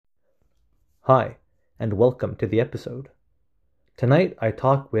Hi, and welcome to the episode. Tonight I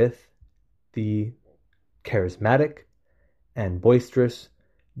talk with the charismatic and boisterous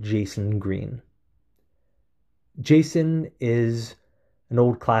Jason Green. Jason is an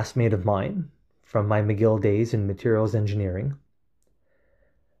old classmate of mine from my McGill days in materials engineering.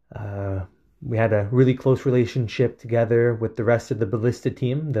 We had a really close relationship together with the rest of the Ballista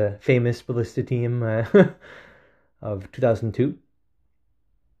team, the famous Ballista team of 2002.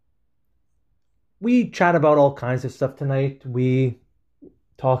 We chat about all kinds of stuff tonight. We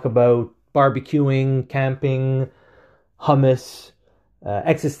talk about barbecuing, camping, hummus,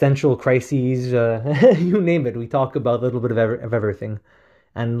 existential crises, you name it. We talk about a little bit of everything.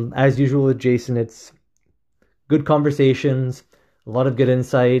 And as usual with Jason, it's good conversations, a lot of good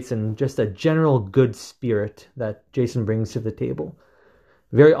insights, and just a general good spirit that Jason brings to the table.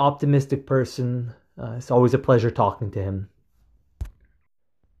 Very optimistic person. It's always a pleasure talking to him.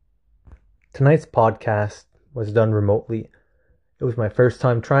 Tonight's podcast was done remotely. It was my first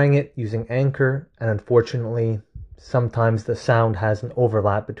time trying it using Anchor, and unfortunately, sometimes the sound has an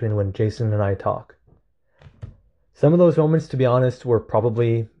overlap between when Jason and I talk. Some of those moments, to be honest, were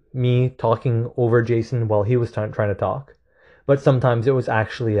probably me talking over Jason while he was trying to talk, but sometimes it was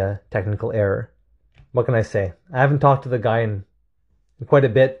actually a technical error. What can I say? I haven't talked to the guy in quite a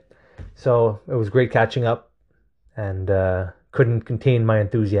bit, so it was great catching up, and couldn't contain my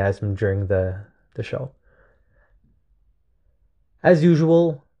enthusiasm during the show. As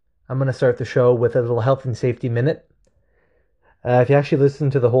usual, I'm going to start the show with a little health and safety minute. If you actually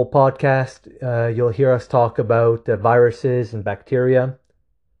listen to the whole podcast, you'll hear us talk about viruses and bacteria.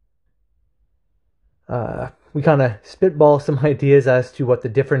 We kind of spitball some ideas as to what the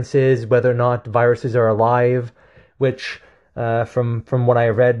difference is, whether or not viruses are alive, which, from what I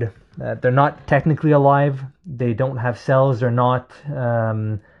read, they're not technically alive. They don't have cells. They're not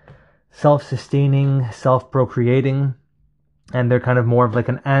self-sustaining, self-procreating, and they're kind of more of like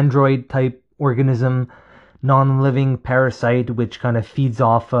an android type organism, non-living parasite, which kind of feeds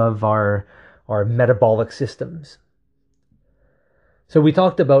off of our metabolic systems. So we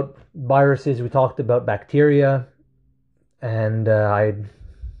talked about viruses, we talked about bacteria, and I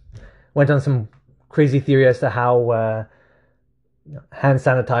went on some crazy theory as to how hand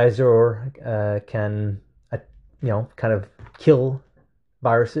sanitizer can kind of kill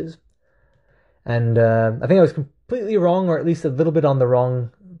viruses. And I think I was completely wrong, or at least a little bit on the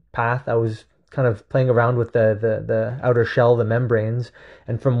wrong path. I was kind of playing around with the outer shell, the membranes.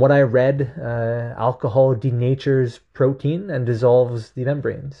 And from what I read, alcohol denatures protein and dissolves the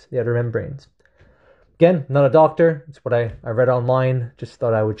membranes, the outer membranes. Again, not a doctor. It's what I read online. Just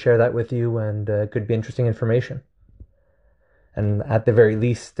thought I would share that with you, and could be interesting information. And at the very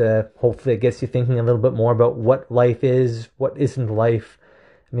least, hopefully it gets you thinking a little bit more about what life is, what isn't life.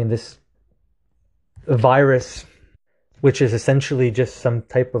 I mean, this virus, which is essentially just some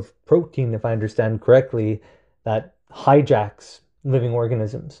type of protein, if I understand correctly, that hijacks living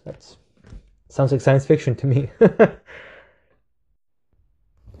organisms. That sounds like science fiction to me.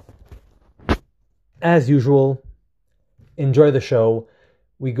 As usual, enjoy the show.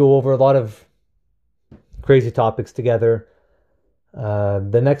 We go over a lot of crazy topics together.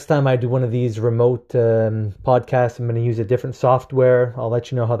 The next time I do one of these remote podcasts, I'm going to use a different software. I'll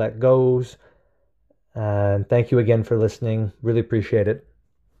let you know how that goes. And thank you again for listening. Really appreciate it.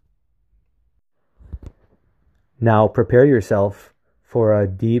 Now prepare yourself for a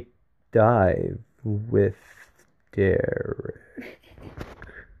deep dive with Derek.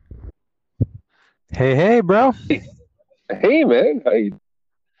 Hey, bro. Hey, man. How you?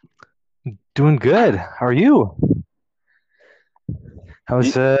 Doing good. How are you?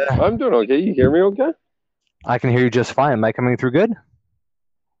 How's I'm doing okay. You hear me okay? I can hear you just fine. Am I coming through good?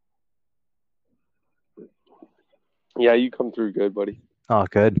 Yeah, you come through good, buddy. Oh,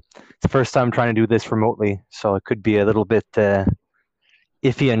 good. It's the first time trying to do this remotely, so it could be a little bit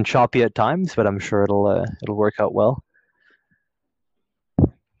iffy and choppy at times, but I'm sure it'll work out well.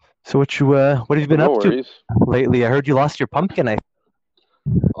 So what have you been No up to worries. lately? I heard you lost your pumpkin.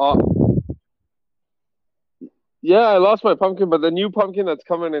 Uh, yeah, I lost my pumpkin, but the new pumpkin that's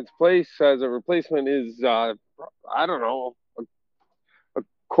coming in its place as a replacement is, I don't know, a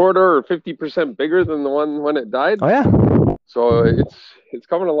quarter or 50% bigger than the one when it died. Oh yeah. So it's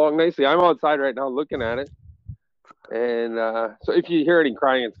coming along nicely. I'm outside right now looking at it. And so if you hear any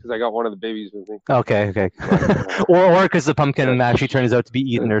crying, it's because I got one of the babies with me. Okay. or because the pumpkin actually turns out to be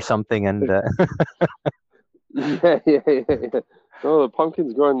eaten or something, and Yeah. No, the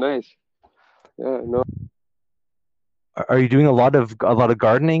pumpkin's growing nice. Yeah, no. Are you doing a lot of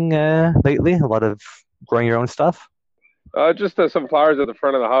gardening lately? A lot of growing your own stuff? Just some flowers at the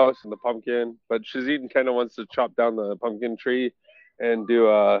front of the house and the pumpkin. But Shazid kind of wants to chop down the pumpkin tree and do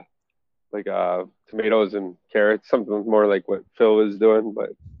like tomatoes and carrots, something more like what Phil was doing. But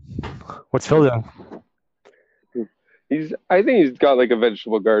What's Phil doing? I think he's got like a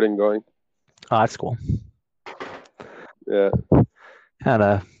vegetable garden going. Oh, that's cool. Yeah.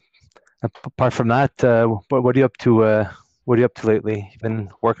 And apart from that, what are you up to? What are you up to lately? You've been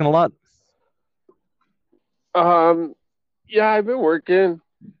working a lot. Um. Yeah, I've been working.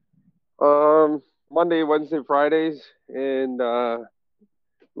 Monday, Wednesday, Fridays, and a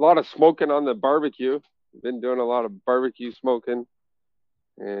lot of smoking on the barbecue. Been doing a lot of barbecue smoking,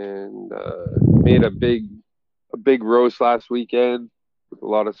 and made a big roast last weekend with a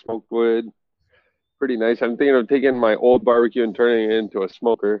lot of smoked wood. Pretty nice. I'm thinking of taking my old barbecue and turning it into a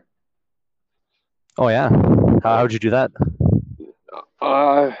smoker. Oh yeah. How'd you do that?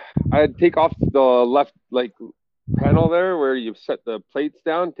 Uh, I'd take off the left like panel there where you set the plates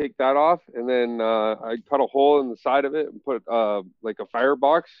down, take that off, and then I cut a hole in the side of it and put like a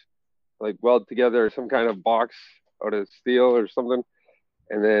firebox, like weld together some kind of box out of steel or something,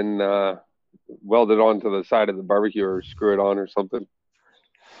 and then weld it onto the side of the barbecue or screw it on or something.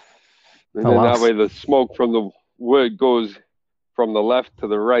 And Oh then wow. that way the smoke from the wood goes from the left to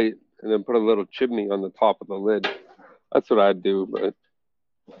the right, and then put a little chimney on the top of the lid. That's what I'd do,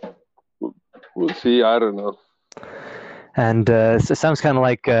 but we'll see. I don't know. And it sounds kind of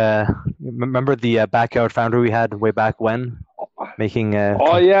like remember the backyard foundry we had way back when, making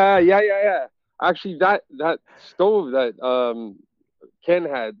Oh yeah, yeah, yeah, yeah. Actually, that stove that Ken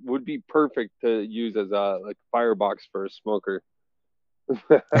had would be perfect to use as a like firebox for a smoker.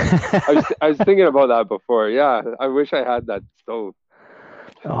 I was thinking about that before. Yeah, I wish I had that stove.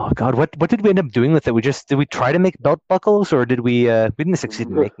 Oh God, what did we end up doing with it? Did we try to make belt buckles, or did we didn't succeed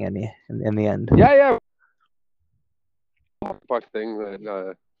in making any in the end? Yeah, yeah. Fuck thing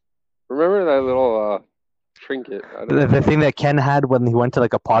that remember that little trinket? I don't The know. thing that Ken had when he went to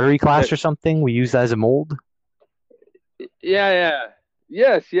like a pottery Yeah, class or something, we used that as a mold. yeah, yeah.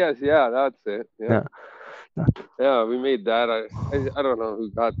 Yes, yes, yeah. That's it. Yeah, Yeah, yeah. We made that. I don't know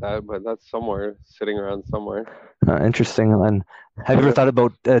who got that, but that's somewhere sitting around somewhere. interesting. And have you ever Yeah. thought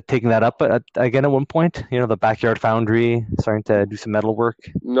about taking that up again at one point? You know, the backyard foundry, starting to do some metal work.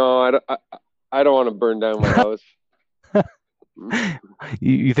 No, I don't want to burn down my house.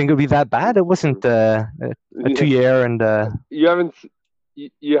 You think it would be that bad? It wasn't a Yeah, 2 year and you haven't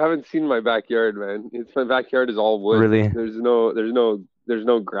you haven't seen my backyard, man. It's my backyard is all wood. really. There's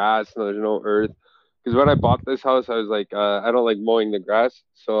no grass, no, there's no earth. Because when I bought this house, I was like, I don't like mowing the grass,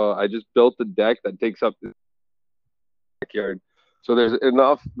 so I just built a deck that takes up the backyard. So there's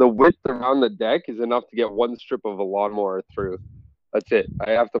enough. The width around the deck is enough to get one strip of a lawnmower through. That's it.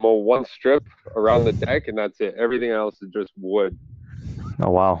 I have to mow one strip around the deck, and that's it. Everything else is just wood. Oh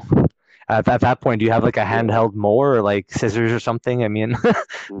wow. At that point, do you have like a Yeah. handheld mower or like scissors or something? I mean,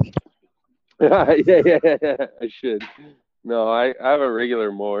 Yeah, yeah, yeah, yeah. I should. No, I have a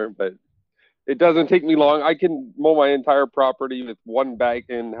regular mower, but it doesn't take me long. I can mow my entire property with one bag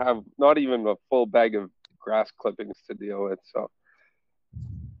and have not even a full bag of grass clippings to deal with. So,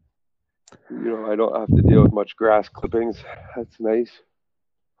 I don't have to deal with much grass clippings. That's nice.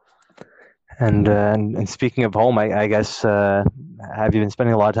 and speaking of home, I guess have you been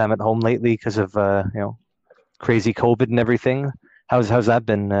spending a lot of time at home lately because of crazy COVID and everything? How's that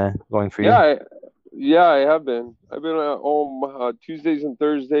been going for Yeah, you? yeah, I have been. I've been at home Tuesdays and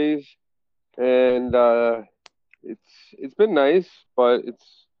Thursdays, and it's been nice, but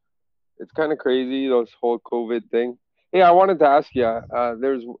it's kind of crazy this whole COVID thing. Hey, I wanted to ask you.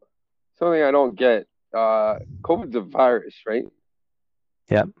 There's something I don't get. COVID's a virus, right?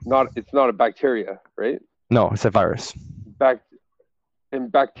 Yeah. It's not a bacteria, right? No, it's a virus. Bac and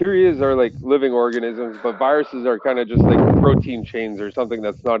bacteria are like living organisms, but viruses are kind of just like protein chains or something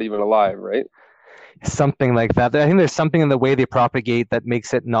that's not even alive, right? Something like that. I think there's something in the way they propagate that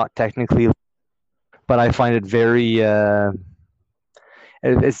makes it not technically, but I find it very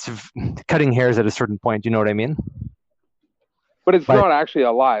it's cutting hairs at a certain point. You know what I mean? But it's But not actually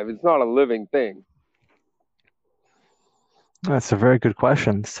alive. It's not a living thing. that's a very good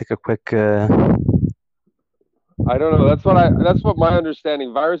question. Let's take a quick. I don't know. That's what my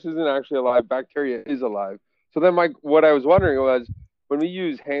understanding. Virus isn't actually alive. Bacteria is alive. So then what I was wondering was when we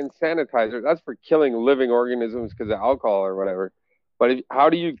use hand sanitizer, that's for killing living organisms because of alcohol or whatever. But how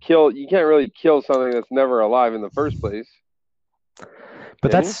do you kill? You can't really kill something that's never alive in the first place,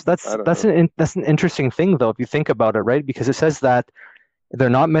 But can you? that's I that's don't that's know. an interesting thing though, if you think about it, right? Because it says that they're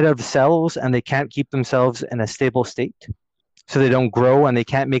not made out of cells and they can't keep themselves in a stable state, so they don't grow and they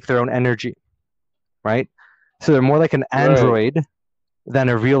can't make their own energy, right? So they're more like an Right. android than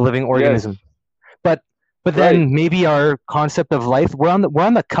a real living Yes. organism. But but Right. then maybe our concept of life, we're on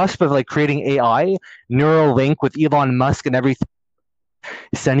the cusp of like creating AI, neural link with Elon Musk and everything,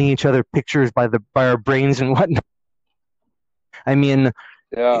 sending each other pictures by our brains and whatnot. I mean,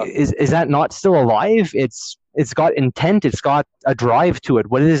 Yeah. is that not still alive? It's got intent. It's got a drive to it.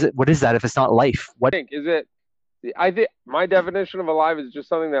 What is it? What is that if it's not life? What? Is it? I think my definition of alive is just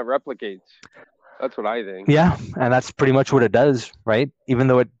something that replicates. That's what I think. Yeah, and that's pretty much what it does, right? Even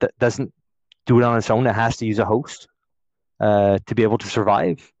though it doesn't do it on its own, it has to use a host to be able to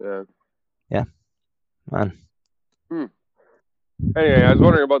survive. Yeah. Yeah, man. Hmm. Anyway, I was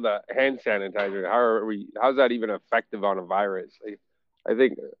wondering about the hand sanitizer. How's that even effective on a virus? I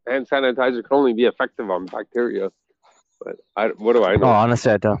think hand sanitizer can only be effective on bacteria, but what do I Oh, know?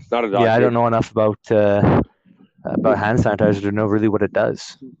 honestly, I don't. Not a Yeah, I don't doctor. know enough about hand sanitizer to know really what it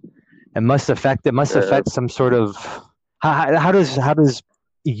does. It must affect. It must Yeah. affect some sort of. How does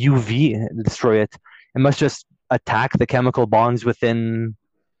UV destroy it? It must just attack the chemical bonds within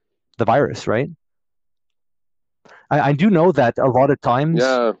the virus, right? I do know that a lot of times,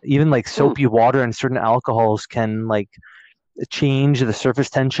 Yeah. even like Hmm. soapy water and certain alcohols can like change the surface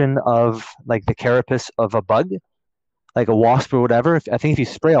tension of like the carapace of a bug, like a wasp or whatever. I think if you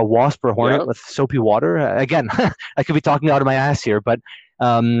spray a wasp or hornet Yeah. with soapy water, again, I could be talking out of my ass here, but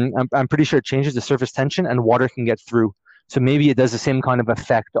I'm pretty sure it changes the surface tension and water can get through. So maybe it does the same kind of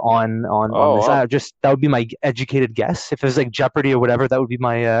effect on Oh this. wow. That would be my educated guess. If it was like Jeopardy or whatever, that would be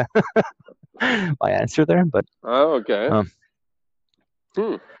my my answer there. But Oh, okay. um,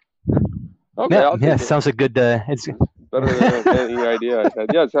 Hmm. Okay, yeah, I'll yeah, take it. sounds like good. It's Better than any idea I had.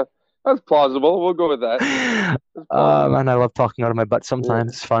 Yes, that's plausible. We'll go with that. That's plausible. man, I love talking out of my butt. Yeah.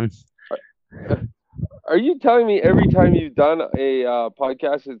 Sometimes it's fun. Are you telling me every time you've done a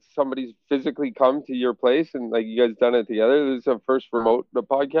podcast, it's somebody's physically come to your place and like you guys done it together? This is a first remote the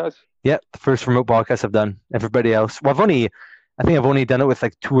podcast. Yeah, the first remote podcast I've done. Everybody else, well, I think I've only done it with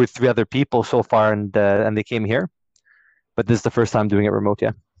like two or three other people so far, and they came here. But this is the first time doing it remote.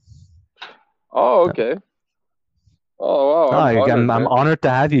 Yeah. Oh, Yeah. okay. Oh, wow, No, I'm honored, I'm man. honored to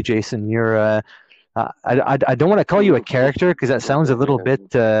have you, Jason. I don't want to call you a character because that sounds a little bit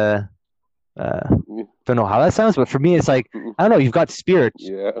don't know how that sounds, but for me it's like I don't know. You've got spirit.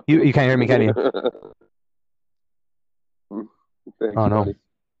 Yeah. You can't hear me, can you? Thanks, Oh no. buddy.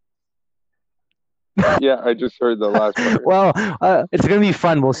 Yeah, I just heard the last part. Well, it's gonna be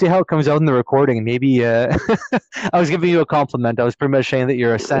fun. We'll see how it comes out in the recording. Maybe I was giving you a compliment. I was pretty much saying that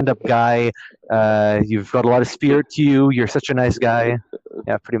you're a stand-up guy. You've got a lot of spirit to you. You're such a nice guy.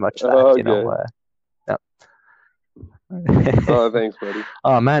 Yeah, pretty much that. You Okay. know. Yeah. Oh, thanks, buddy.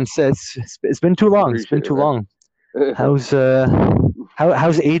 Oh man, it's been too long. It's been Appreciate it, too man. long. How's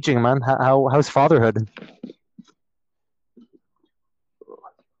how's aging, man? How's fatherhood?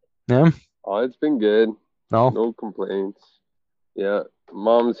 Yeah. Oh, it's been good. No. No complaints. Yeah,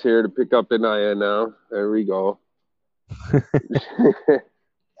 mom's here to pick up Inaya now. There we go.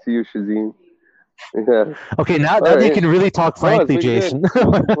 See you, Shazine. Yeah. Okay, now All they right. can really talk No, it's frankly, been good. Jason.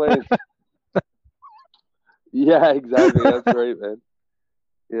 No complaints. Yeah, exactly. That's right, man.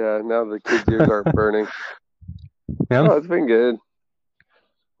 Yeah, now the kids' ears aren't burning. Yeah. Oh, it's been good.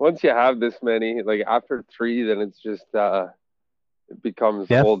 Once you have this many, like after three, then it's just it becomes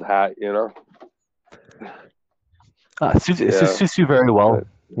Yeah. old hat, you know. It suits you very well. But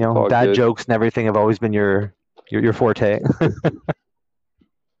You it's know, all dad good. jokes and everything have always been your forte.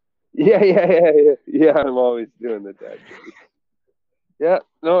 Yeah. I'm always doing the dad joke. Yeah,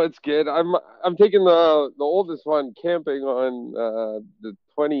 no, it's good. I'm taking the oldest one camping on the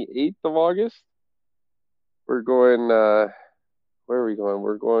 28th of August. We're going where are we going?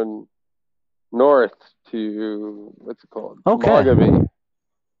 We're going north to what's it called? Okay. Temagami.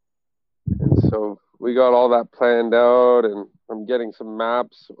 And so we got all that planned out and I'm getting some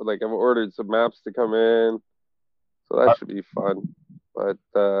maps. Like I've ordered some maps to come in. So that should be fun. But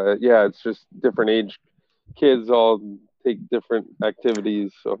yeah, it's just different age kids all take different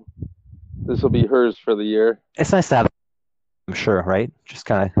activities. So this will be hers for the year. It's nice to have, I'm sure, right? Just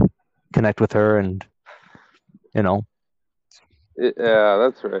kind of connect with her and, you know. Yeah,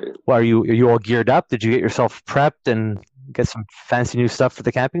 that's right. Well, are you all geared up? Did you get yourself prepped and get some fancy new stuff for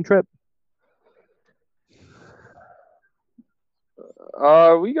the camping trip?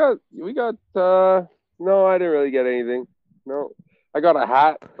 We got no, I didn't really get anything. No. I got a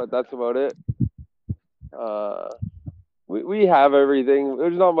hat, but that's about it. We have everything.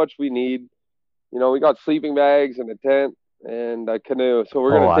 There's not much we need. You know, we got sleeping bags and a tent and a canoe. So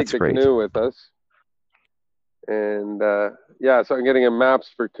we're gonna take That's the great. canoe with us. And yeah, so I'm getting a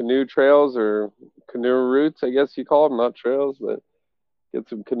maps for canoe trails or canoe routes, I guess you call them, not trails, but get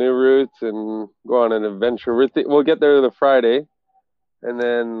some canoe routes and go on an adventure. We'll get there the Friday, and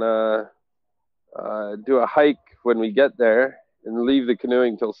then do a hike when we get there, and leave the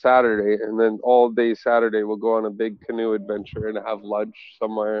canoeing till Saturday, and then all day Saturday we'll go on a big canoe adventure and have lunch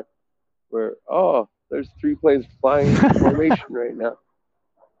somewhere where there's 3 planes flying in formation right now.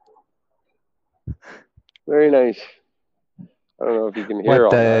 Very nice. I don't know if you can hear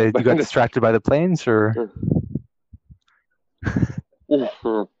all that. You got distracted by the planes, or? Yeah,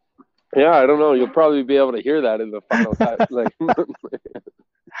 I don't know. You'll probably be able to hear that in the final cut.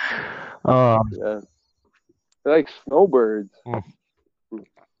 Yeah, they're like snowbirds.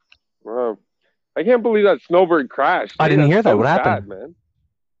 Wow, I can't believe that snowbird crashed. I didn't hear that. What sad, happened, man?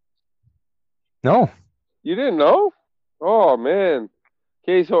 No, you didn't know? Oh man.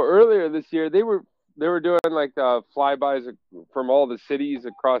 Okay, so earlier this year they were doing like flybys from all the cities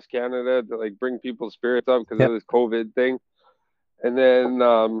across Canada to like bring people's spirits up because of this COVID thing, and then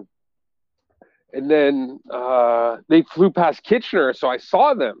they flew past Kitchener, so I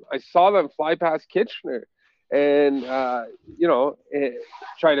saw them. I saw them fly past Kitchener, and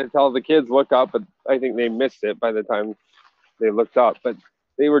trying to tell the kids look up, but I think they missed it by the time they looked up. But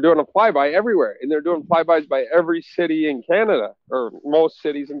they were doing a flyby everywhere, and they're doing flybys by every city in Canada, or most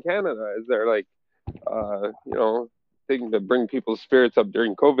cities in Canada, as they're like, thing to bring people's spirits up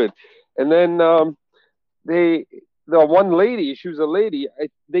during COVID. And then the one lady, she was a lady,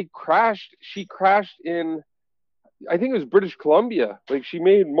 she crashed in, I think it was British Columbia. Like, she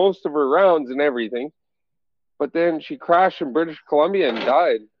made most of her rounds and everything, but then she crashed in British Columbia and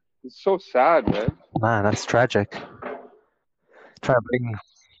died. It's so sad, man. Man, that's tragic. Trying to bring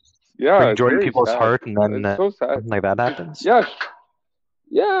joy to people's heart, and then it's so sad. Something like that happens. Yeah,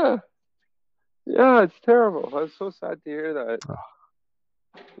 it's terrible. I was so sad to hear that.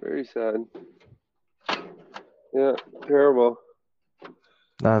 Very sad. Yeah, terrible.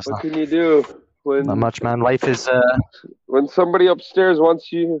 What can you do? Not much, man. Life is when somebody upstairs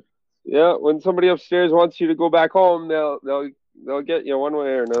wants you to go back home, they'll get you one way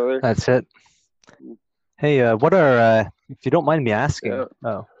or another. That's it. Hey, what are if you don't mind me asking,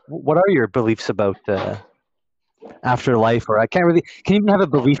 what are your beliefs about afterlife? Or can you even have a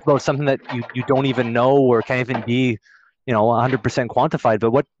belief about something that you don't even know, or can't even be 100% quantified?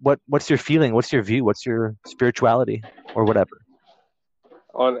 But what's your feeling? What's your view? What's your spirituality, or whatever?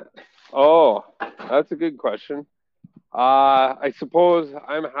 That's a good question. I suppose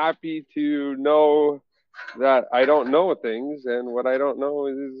I'm happy to know that I don't know things, and what I don't know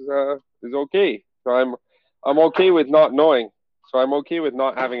is okay. So I'm okay with not knowing. So I'm okay with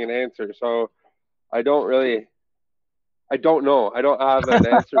not having an answer. So I don't know. I don't have an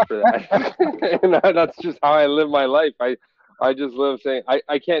answer for that. And that's just how I live my life. I just live saying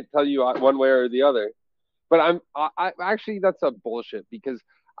I can't tell you one way or the other. But I actually, that's a bullshit, because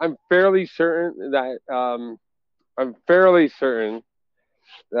I'm fairly certain that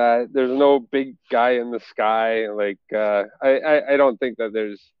there's no big guy in the sky. Like I don't think that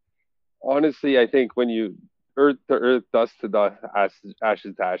there's. Honestly, I think when you earth to earth, dust to dust,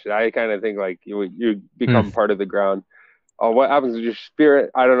 ashes to ashes, I kind of think like you become part of the ground. What happens with your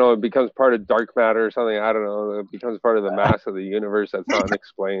spirit? I don't know. It becomes part of dark matter or something. I don't know. It becomes part of the mass of the universe that's not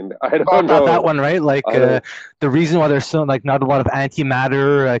unexplained. I don't know. That one, right? Like the reason why there's so not a lot of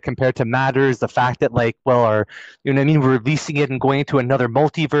antimatter compared to matter is the fact that we're releasing it and going into another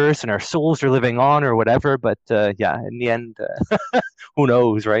multiverse, and our souls are living on or whatever. But in the end, who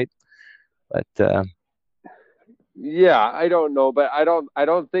knows, right? But I don't know. But I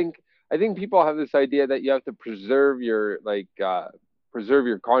don't think. I think people have this idea that you have to preserve your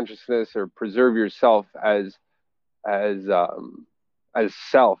consciousness, or preserve yourself as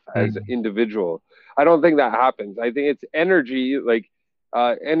self, as individual. I don't think that happens. I think it's energy.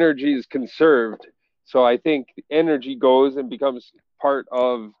 Energy is conserved. So I think energy goes and becomes part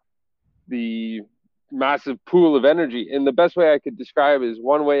of the massive pool of energy. And the best way I could describe is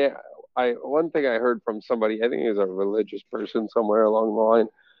one thing I heard from somebody, I think he was a religious person somewhere along the line.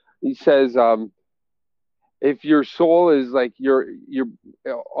 He says, if your soul is like you're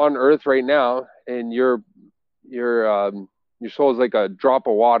on Earth right now, and your soul is like a drop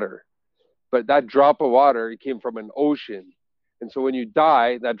of water, but that drop of water came from an ocean, and so when you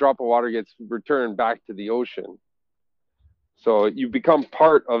die, that drop of water gets returned back to the ocean. So you become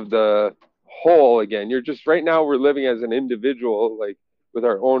part of the whole again. You're just, right now we're living as an individual, with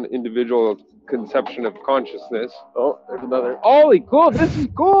our own individual conception of consciousness. Oh, there's another. Holy cool! This is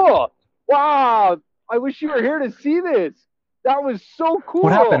cool. Wow! I wish you were here to see this. That was so cool.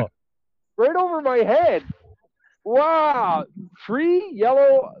 What happened? Right over my head. wow, 3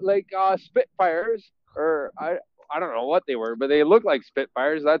 yellow like Spitfires, or I don't know what they were, but they look like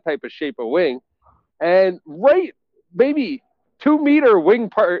Spitfires, that type of shape of wing, and right maybe 2 meter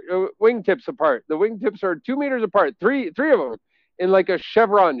wingtips apart. The wingtips are 2 meters apart, three of them in like a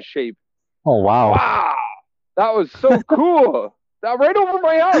chevron shape. Oh wow. Wow, that was so cool. That right over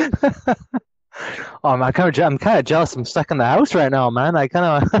my house. I'm kind of jealous. I'm stuck in the house right now, man. I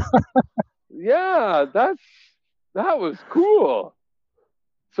kind of. Yeah, that was cool.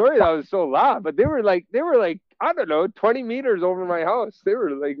 Sorry that was so loud, but they were like I don't know, 20 meters over my house. They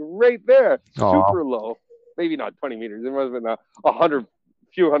were like right there, super low. Maybe not 20 meters. It must have been a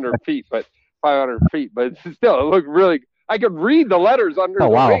few hundred feet, but 500 feet. But still, it looked really. I could read the letters under the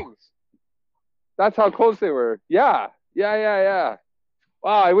wings. That's how close they were. Yeah. Wow,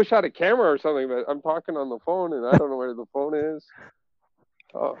 I wish I had a camera or something, but I'm talking on the phone and I don't know where the phone is.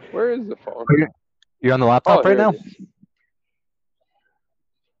 Oh, where is the phone? You're on the laptop right now?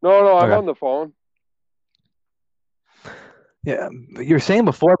 No, I'm on the phone. Yeah, you're saying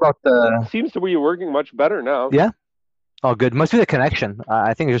before about the... Seems to be working much better now. Yeah? Oh, good. Must be the connection.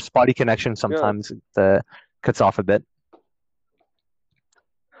 I think there's spotty connection sometimes. Yeah. It cuts off a bit.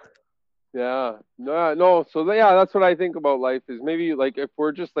 Yeah. No. So, yeah, that's what I think about life is maybe like if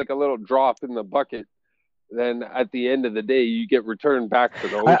we're just like a little drop in the bucket, then at the end of the day, you get returned back to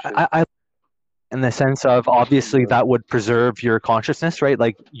the ocean. I in the sense of, obviously, that would preserve your consciousness, right?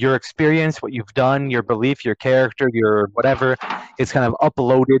 Like your experience, what you've done, your belief, your character, your whatever, is kind of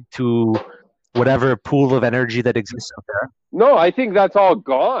uploaded to whatever pool of energy that exists out there. No, I think that's all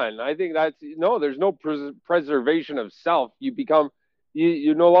gone. I think there's no preservation of self. You become,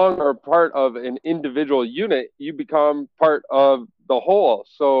 you no longer are part of an individual unit. You become part of the whole.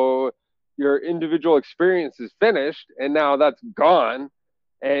 So your individual experience is finished, and now that's gone.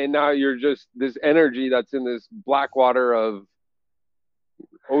 And now you're just this energy that's in this black water of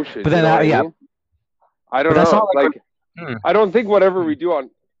ocean. But then, I don't know. Like, I don't think whatever we do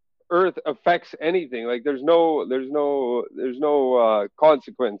on Earth affects anything. Like, there's no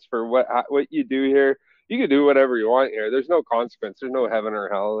consequence for what you do here. You can do whatever you want here. There's no consequence. There's no heaven or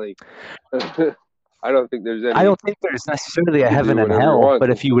hell. Like, I don't think there's any. I don't think there's necessarily a heaven and hell. But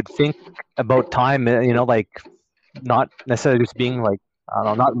if you would think about time, like not necessarily just being like, I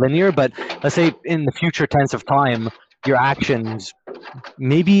don't know, not linear, but let's say in the future tense of time, your actions,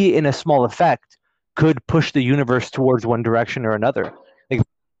 maybe in a small effect, could push the universe towards one direction or another. Like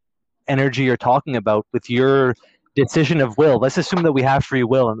energy you're talking about with your decision of will. Let's assume that we have free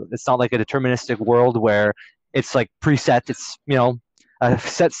will, and it's not like a deterministic world where it's like preset. It's a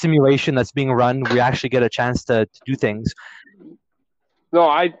set simulation that's being run. We actually get a chance to do things. No,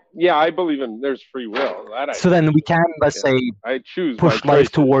 I believe in there's free will. So then we can, let's say, I choose push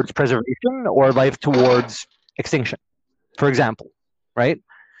life towards preservation or life towards extinction, for example, right?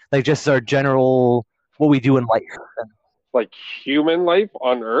 Like just our general, what we do in life. Like human life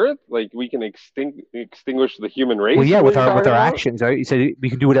on Earth? Like we can extinguish the human race? Well, yeah, with our actions, right? You said we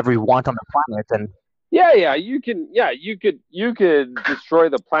can do whatever we want on the planet, and you can. Yeah, you could destroy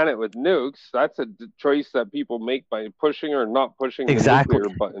the planet with nukes. That's a choice that people make by pushing or not pushing the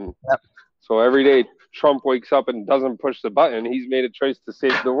nuclear button. Yep. So every day Trump wakes up and doesn't push the button, he's made a choice to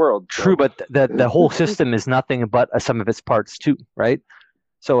save the world. True, but the whole system is nothing but a sum of its parts too, right?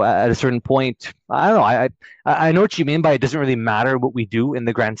 So at a certain point, I don't know. I know what you mean by it doesn't really matter what we do in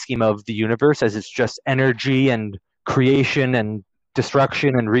the grand scheme of the universe, as it's just energy and creation and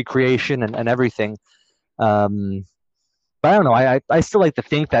destruction and recreation and everything. But I don't know. I still like to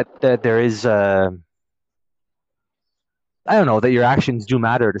think that there is I don't know, that your actions do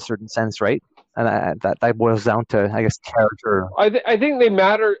matter in a certain sense, right? And that boils down to, I guess, character. I think they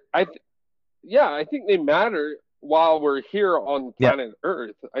matter. I think they matter while we're here on planet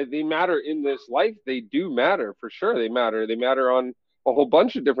Earth. They matter in this life. They do matter for sure. They matter. They matter on a whole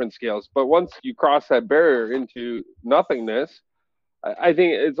bunch of different scales. But once you cross that barrier into nothingness, I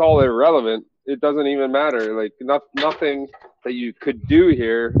think it's all irrelevant. It doesn't even matter. Like nothing that you could do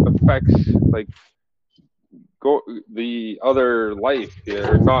here affects like the other life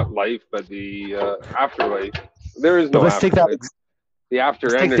here, not life, but the afterlife. There is no. Let's take that. The after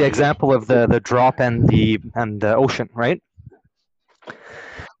Let's energy. take the example of the drop and the ocean, right?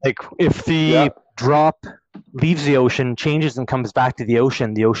 Like if the drop leaves the ocean, changes and comes back to the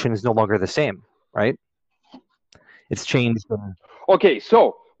ocean is no longer the same, right? It's changed. Okay,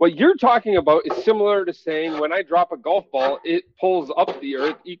 so what you're talking about is similar to saying when I drop a golf ball, it pulls up the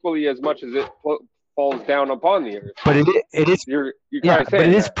earth equally as much as it falls down upon the earth. But it is. You're but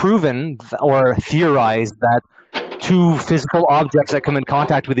it is proven or theorized that two physical objects that come in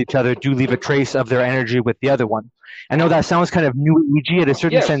contact with each other do leave a trace of their energy with the other one. I know that sounds kind of new agey at a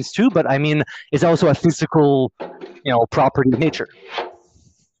certain Yes. sense too, but I mean, it's also a physical, property of nature.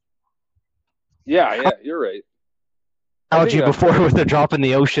 Yeah, you're right. Analogy before with the drop in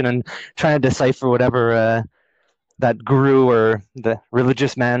the ocean and trying to decipher whatever that guru or the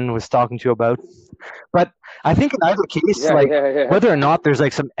religious man was talking to you about. But I think in either case, whether or not there's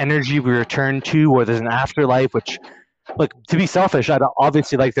like some energy we return to, or there's an afterlife, which, look, to be selfish, I'd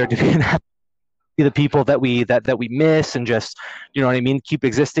obviously like there to be the people that we miss and just, you know what I mean, keep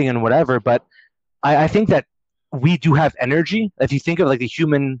existing and whatever. But I think that we do have energy. If you think of like the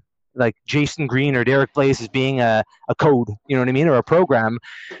human, like Jason Green or Derek Blaze as being a code, you know what I mean, or a program,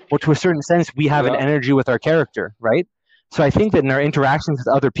 well, to a certain sense, we have an energy with our character, right? So I think that in our interactions with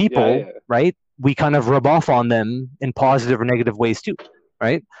other people, right, we kind of rub off on them in positive or negative ways too,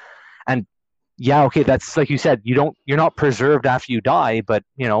 right? And okay, that's like you said, you're not preserved after you die, but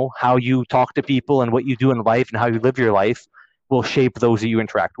how you talk to people and what you do in life and how you live your life will shape those that you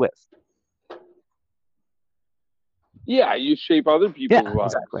interact with. Yeah, you shape other people's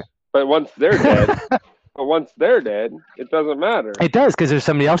lives. Exactly. But once they're dead, it doesn't matter. It does, because there's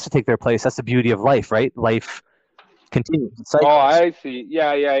somebody else to take their place. That's the beauty of life, right? Life continues. Oh, I see.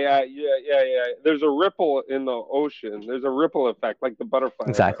 Yeah. There's a ripple in the ocean. There's a ripple effect, like the butterfly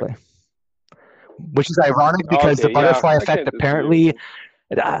Exactly. effect. Which is ironic because the butterfly effect apparently,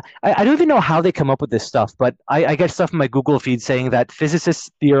 I don't even know how they come up with this stuff, but I get stuff in my Google feed saying that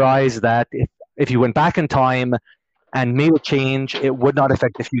physicists theorize that if you went back in time and made a change, it would not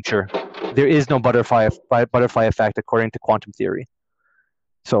affect the future. There is no butterfly effect according to quantum theory.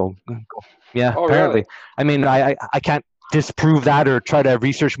 So, apparently. Really? I mean, I can't disprove that or try to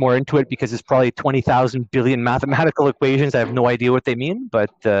research more into it because it's probably 20,000 billion mathematical equations. I have no idea what they mean,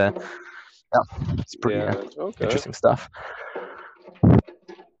 but it's pretty interesting stuff.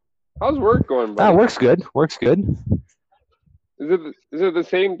 How's work going, buddy? Work's good. Is it the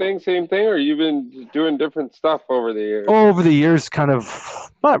same thing, or you've been doing different stuff over the years? Over the years, kind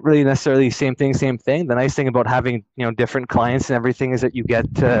of not really necessarily same thing. The nice thing about having different clients and everything is that you get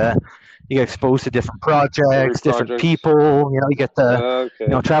exposed to different projects, different people. You get to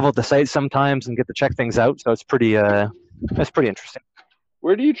travel to sites sometimes and get to check things out. So it's pretty interesting.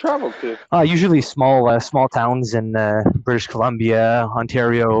 Where do you travel to? Usually small towns in British Columbia,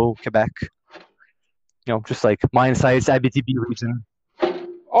 Ontario, Quebec. Just like mine sites, Abitibi region.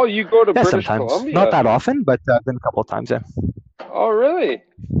 Oh, you go to British sometimes. Columbia? Not that often, but I've been a couple of times, yeah. Oh, really?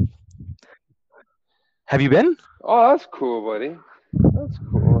 Have you been? Oh, that's cool, buddy. That's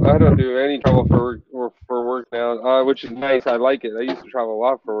cool. I don't do any travel for work now, which is nice. I like it. I used to travel a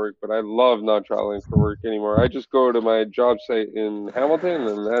lot for work, but I love not traveling for work anymore. I just go to my job site in Hamilton,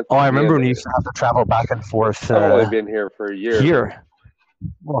 and that's. Oh, I remember when you used to have to travel back and forth. I've only been here for a year. Here.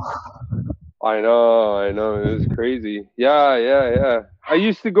 I know. It was crazy. Yeah. I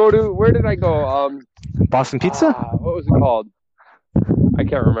used to go to. Where did I go? Boston Pizza. What was it called? I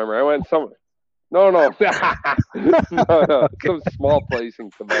can't remember. I went somewhere. No. No. Some small place in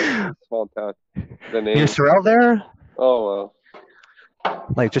Quebec, small town. The name. Near Sorel there? Oh well.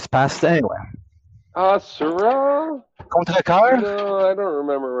 Like just past anyway. Sorel? Contrecoeur? No, I don't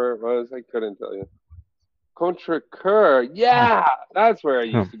remember where it was. I couldn't tell you. Contrecoeur. Yeah, that's where I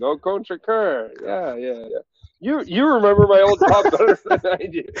used to go. Contrecoeur. Yeah. You remember my old job better than I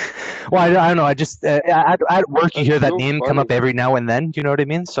do. Well, I don't know. I just at work you hear that name come up every now and then. Do you know what I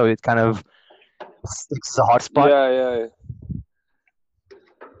mean? So it kind of it's a hot spot.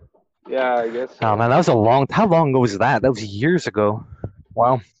 Yeah, I guess. Oh man, that was how long ago was that? That was years ago.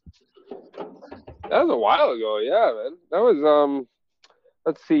 Wow. That was a while ago. Yeah, man. That was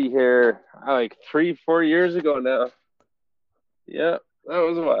let's see here, like 3-4 years ago now. Yeah, that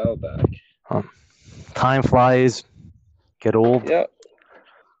was a while back. Time flies. Get old. Yeah.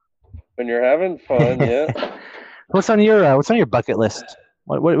 When you're having fun, yeah. What's on your bucket list?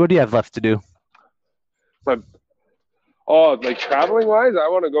 What do you have left to do? Like traveling wise, I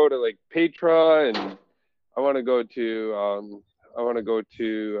want to go to like Petra, and I want to go to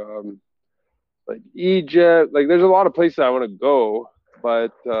like Egypt. Like there's a lot of places I want to go,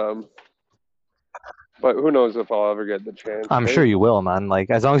 but who knows if I'll ever get the chance. I'm sure you will, man. Like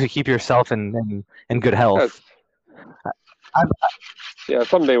as long as you keep yourself in good health. Yeah,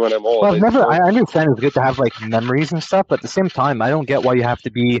 someday when I'm old. Well, I understand it's good to have like memories and stuff, but at the same time, I don't get why you have to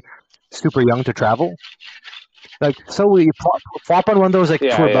be super young to travel. Like, so you flop on one of those like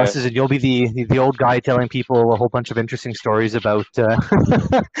tour buses, and you'll be the old guy telling people a whole bunch of interesting stories about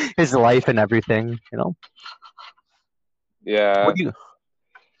his life and everything, Yeah.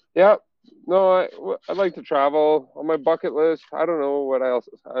 Yeah. No, I'd like to travel on my bucket list. I don't know what else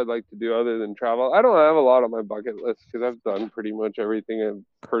I'd like to do other than travel. I don't have a lot on my bucket list because I've done pretty much everything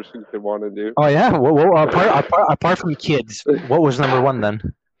a person could want to do. Oh yeah. Well, apart from kids, what was number one then?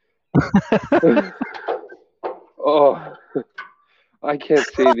 Oh, I can't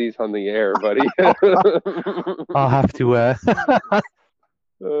say these on the air, buddy. I'll have to.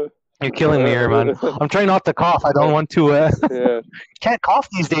 You're killing me here, man. I'm trying not to cough. I don't want to. Yeah. Can't cough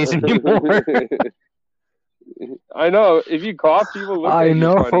these days anymore. I know. If you cough, people look I at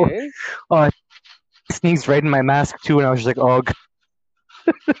know. you funny, eh? Oh, I sneezed right in my mask too, and I was just like, oh.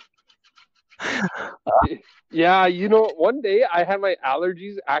 Yeah, one day I had my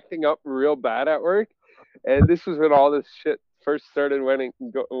allergies acting up real bad at work, and this was when all this shit first started went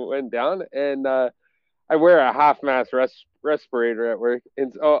down, and I wear a half-mast respirator at work,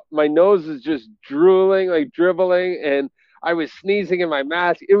 and so my nose is just drooling, like dribbling, and I was sneezing in my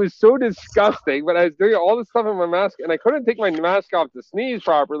mask. It was so disgusting, but I was doing all this stuff in my mask, and I couldn't take my mask off to sneeze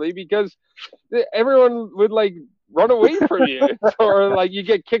properly because everyone would like run away from you, or like you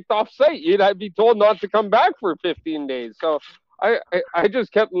get kicked off site. You'd be told not to come back for 15 days. So I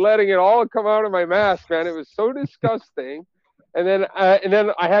just kept letting it all come out of my mask, man. It was so disgusting. And then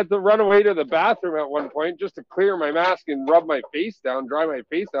I had to run away to the bathroom at one point just to clear my mask and rub my face down, dry my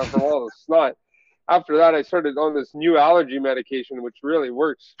face down from all the snot. After that, I started on this new allergy medication, which really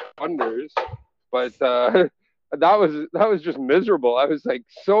works wonders. But that was just miserable. I was like,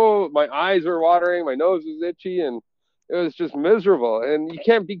 my eyes were watering, my nose was itchy, and it was just miserable. And you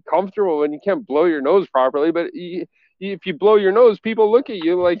can't be comfortable when you can't blow your nose properly. But if you blow your nose, people look at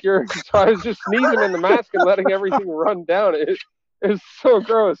you like you're. So I was just sneezing in the mask and letting everything run down. It was so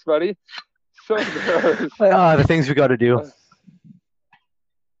gross, buddy. So gross. The things we got to do.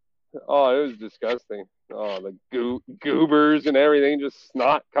 Oh, it was disgusting. Oh, the goobers and everything, just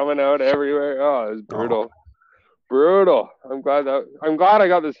snot coming out everywhere. Oh, it was brutal. Brutal. I'm glad I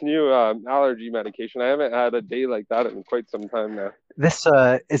got this new allergy medication. I haven't had a day like that in quite some time now. This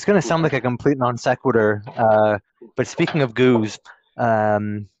is going to sound like a complete non sequitur, but speaking of goos,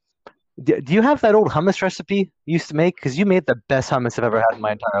 do you have that old hummus recipe you used to make? Because you made the best hummus I've ever had in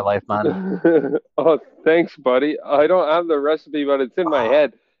my entire life, man. Oh, thanks, buddy. I don't have the recipe, but it's in my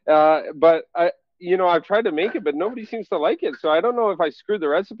head. But I've tried to make it, but nobody seems to like it. So I don't know if I screwed the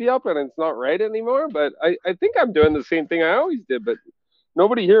recipe up and it's not right anymore. But I think I'm doing the same thing I always did. But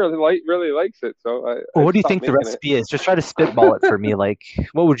nobody here really likes it. So what do you think the recipe is? Just try to spitball it for me. Like,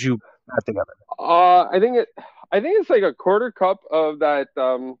 what would you add together? I think it's like a quarter cup of that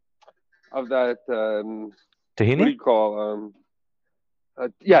tahini. What do you call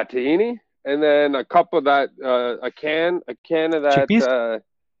tahini, and then a cup of that a can of that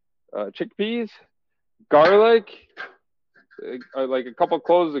chickpeas, garlic, like a couple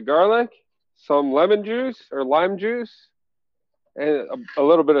cloves of garlic, some lemon juice or lime juice, and a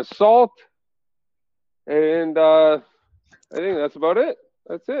little bit of salt, and I think that's about it.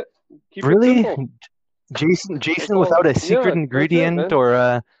 That's it. Keep really, it Jason, without a secret ingredient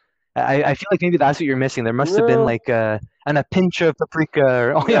or I feel like maybe that's what you're missing. There must have been like a pinch of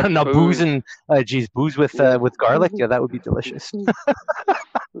paprika, or booze and booze with garlic. Yeah, that would be delicious.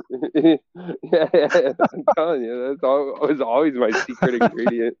 Yeah, I'm telling you, that was always my secret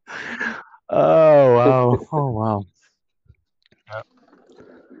ingredient. Oh wow.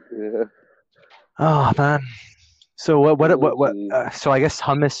 Yeah. Oh man. So what? So I guess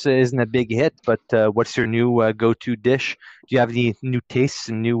hummus isn't a big hit, but what's your new go-to dish? Do you have any new tastes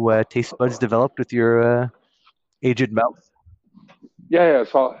and new taste buds developed with your aged mouth? Yeah.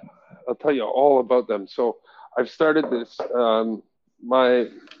 So I'll tell you all about them. So I've started this. My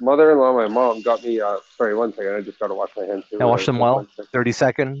mother-in-law, my mom, got me. Sorry, 1 second. I just got to wash my hands. I wash them well. 30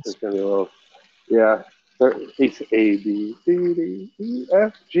 seconds. It's gonna be a little. Yeah. It's A B C D E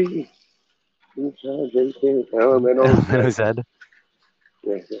F G. Elemental Z.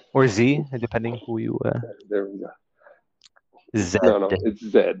 Yeah. Or Z, depending who you. There we go. Z. No, it's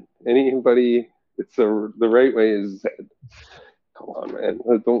Z. Anybody, it's the right way is Z. Come on,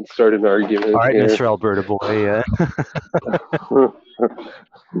 man. Don't start an argument. All right, here. Mr. Alberta boy.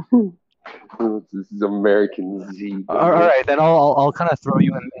 This is American Z. All right, then I'll kind of throw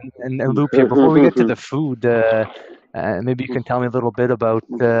you in a loop here before we get to the food. Maybe you can tell me a little bit about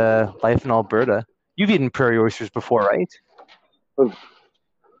life in Alberta. You've eaten prairie oysters before, right?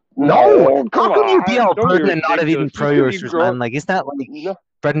 No, how can you be Albertan and not have eaten prairie oysters, man? Like, isn't that like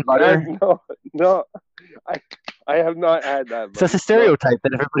bread and butter? No, I have not had that. So it's a stereotype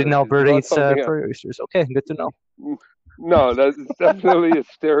that everybody in Alberta eats prairie oysters. Okay, good to know. No, that's definitely a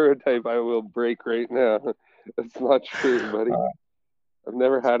stereotype I will break right now. That's not true, buddy. I've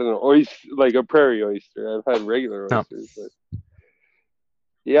never had an oyster like a prairie oyster. I've had regular No. oysters, but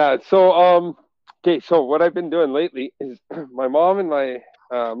yeah. So okay. So what I've been doing lately is my mom and my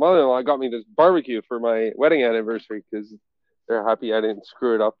mother-in-law got me this barbecue for my wedding anniversary because they're happy I didn't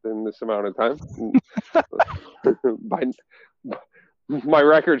screw it up in this amount of time. by my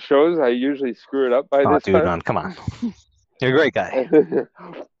record shows, I usually screw it up by Oh, this dude, time. man, come on. You're a great guy.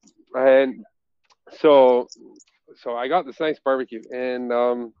 And so I got this nice barbecue, and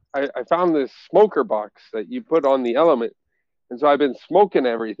I found this smoker box that you put on the Element, and so I've been smoking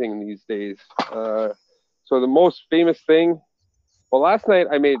everything these days. So the most famous thing, well, last night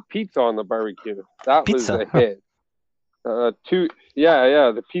I made pizza on the barbecue. That was Pizza. a hit.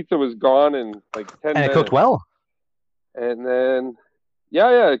 The pizza was gone in like 10 And it minutes. cooked well. And then,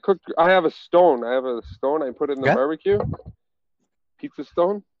 yeah, it cooked. I have a stone. I put in the Okay. barbecue, pizza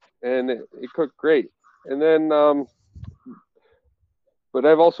stone, and it cooked great. And then, but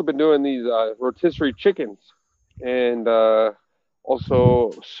I've also been doing these rotisserie chickens, and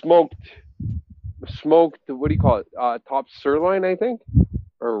also smoked. What do you call it? Top sirloin, I think,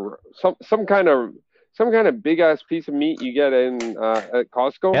 or some kind of big ass piece of meat you get in at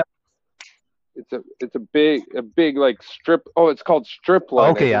Costco. Yep. It's a big like strip. Oh, it's called strip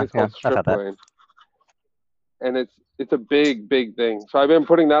loin. Okay, I yeah, think it's called I've had strip that. loin. And it's a big thing. So I've been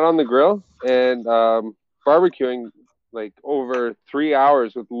putting that on the grill and barbecuing like over 3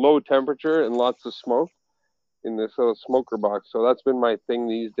 hours with low temperature and lots of smoke in this little smoker box. So that's been my thing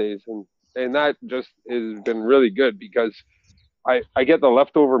these days, and that just has been really good because I get the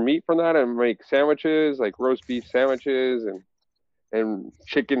leftover meat from that and make sandwiches like roast beef sandwiches and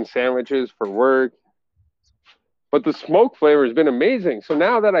chicken sandwiches for work. But the smoke flavor has been amazing. So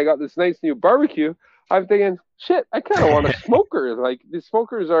now that I got this nice new barbecue, I'm thinking, shit, I kind of want a smoker. Like these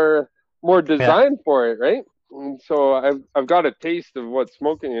smokers are more designed for it, right? And so I've got a taste of what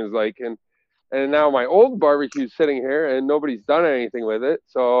smoking is like, and now my old barbecue's sitting here and nobody's done anything with it.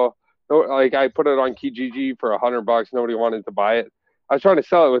 So like I put it on Kijiji for $100. Nobody wanted to buy it. I was trying to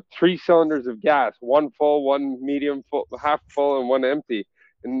sell it with 3 cylinders of gas, one full, one medium full, half full, and one empty.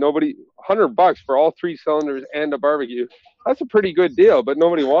 And nobody, $100 for all 3 cylinders and a barbecue. That's a pretty good deal, but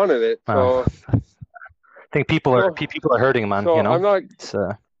nobody wanted it. So I think people are hurting, man. So you know, I'm not. it's,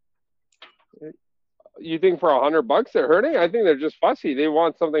 You think for $100 they're hurting? I think they're just fussy. They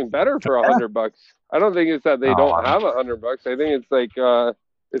want something better for $100. I don't think it's that they don't have $100. I think it's like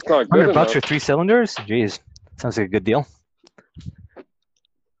it's not good enough. $100 for 3 cylinders? Jeez, sounds like a good deal.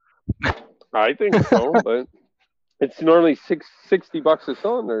 I think so, but it's normally $60 a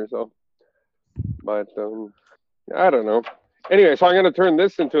cylinder. So, but I don't know. Anyway, so I'm going to turn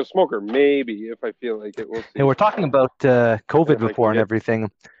this into a smoker, maybe if I feel like it. We'll see. Hey, we're talking about COVID If I before can and get-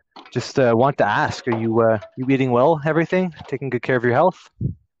 everything. Just want to ask: Are you eating well? Everything? Taking good care of your health?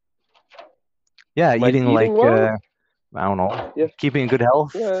 Yeah, Am I eating eating like well? I don't know, Yeah. keeping in good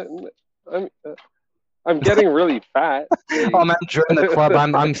health. Yeah, I'm getting really fat. Oh man, join the club.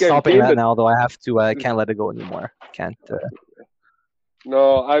 I'm Yeah, stopping gained that a- now, though. I have to. I can't let it go anymore. Can't.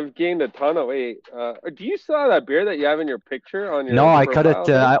 No, I've gained a ton of weight. Do you still have that beard that you have in your picture on your? No, I cut it.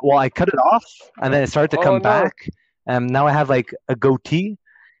 profile thing? I cut it off, and then it started to Oh, come no. back. Now I have like a goatee,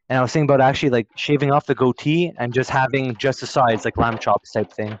 and I was thinking about actually like shaving off the goatee and just having just the sides, like lamb chops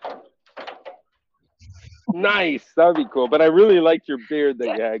type thing. Nice, that would be cool. But I really liked your beard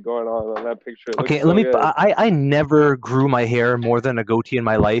that you had going on that picture. It Okay, looks so good. I never grew my hair more than a goatee in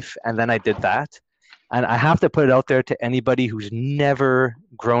my life, and then I did that. And I have to put it out there to anybody who's never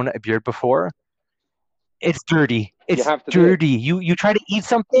grown a beard before. It's dirty. It's have to do it. dirty. You try to eat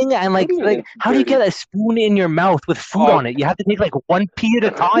something and What do you mean it's how do you dirty? get a spoon in your mouth with food Oh. on it? You have to take like one pea at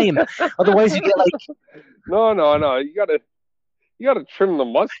a time. Otherwise you get like No. You gotta trim the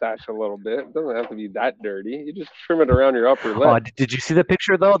mustache a little bit. It doesn't have to be that dirty. You just trim it around your upper lip. oh, did you see the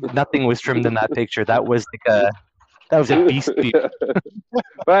picture though? Nothing was trimmed in that picture. That was like a beast beard.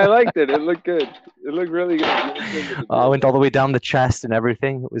 But I liked it. It looked good. It looked really good. It looked good with the I beard. went all the way down the chest and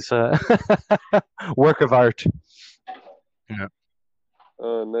everything. It was a work of art.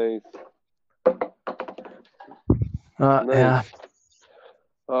 Oh, nice. Yeah. Nice.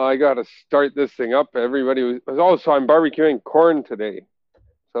 Oh, I gotta start this thing up. Everybody was. Oh, so I'm barbecuing corn today.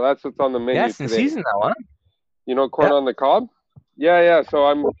 So that's what's on the menu Yeah, it's in today. season now, huh? You know, corn Yeah. on the cob. Yeah. So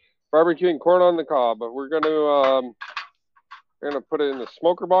I'm barbecuing corn on the cob, but we're gonna put it in the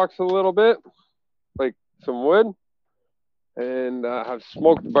smoker box a little bit, like some wood, and have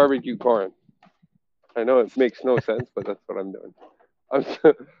smoked barbecue corn. I know it makes no sense, but that's what I'm doing.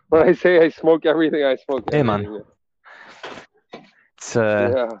 When I say I smoke everything, I smoke Hey, man. everything. It's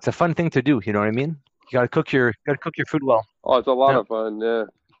Yeah. it's a fun thing to do. You know what I mean? You gotta cook your food well. Oh, it's a lot Yeah. of fun. Yeah.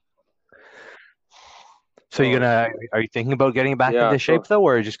 So are you thinking about getting back into shape though,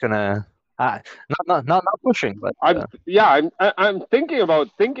 or are you just gonna not pushing, but I'm thinking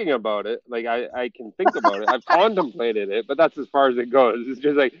about it. Like I can think about it. I've contemplated it, but that's as far as it goes. It's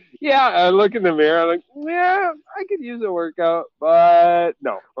just like, yeah, I look in the mirror, I'm like, yeah, I could use a workout, but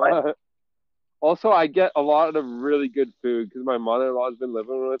no. Also, I get a lot of really good food because my mother-in-law's been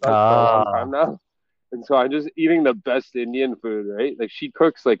living with us for a long time now. And so I'm just eating the best Indian food, right? Like she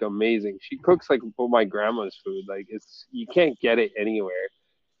cooks like amazing. She cooks like my grandma's food. Like you can't get it anywhere.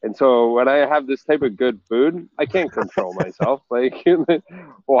 And so when I have this type of good food, I can't control myself. Like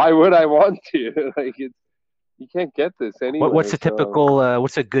why would I want to? Like you can't get this anywhere. What's a typical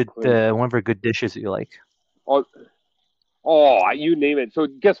what's a good one of her good dishes that you like? Oh, you name it. So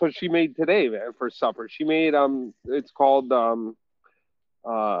guess what she made today, man, for supper? She made it's called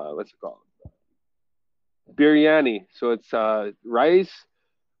what's it called? Biryani. So it's rice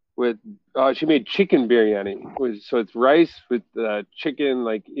with she made chicken biryani. So it's rice with chicken,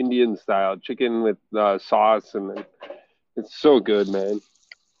 like Indian style chicken with sauce, and it's so good, man.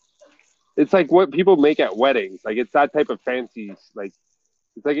 It's like what people make at weddings. Like it's that type of fancy, like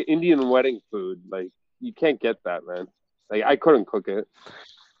it's like an Indian wedding food. Like you can't get that, man. Like I couldn't cook it.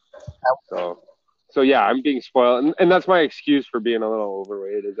 So yeah, I'm being spoiled, and that's my excuse for being a little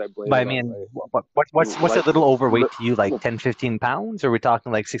overweight. Is I blame. But I mean, what's a little overweight to you? Like 10, 15 pounds, or are we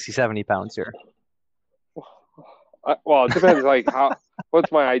talking like 60, 70 pounds here? Well, it depends. Like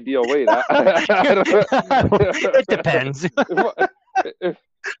what's my ideal weight? It depends.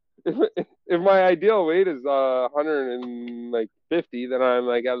 If my ideal weight is 150, then I'm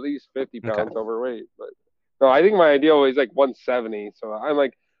like at least 50 pounds overweight. But no, I think my ideal weight is like 170. So I'm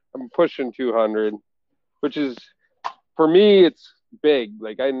pushing 200, which is, for me, it's big.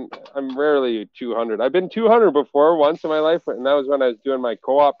 Like I'm rarely 200. I've been 200 before once in my life, and that was when I was doing my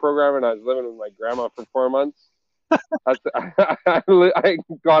co-op program and I was living with my grandma for 4 months. I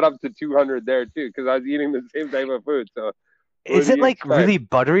got up to 200 there too because I was eating the same type of food. So is it like really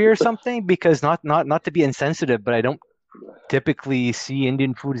buttery or something? Because not to be insensitive, but I don't typically see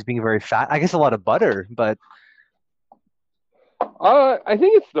Indian food as being very fat. I guess a lot of butter, but I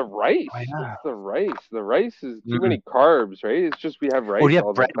think it's the rice. It's the rice. The rice is too many carbs, right? It's just we have rice. Oh, do you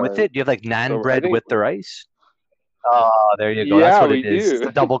have bread with it? Do you have like naan bread with the rice? Oh, there you go. Yeah, that's what it is. It's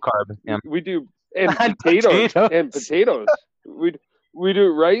a double carb. Yeah. We do, and potatoes. We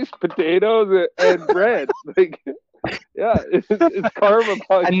do rice, potatoes, and bread. Like, yeah, it's carb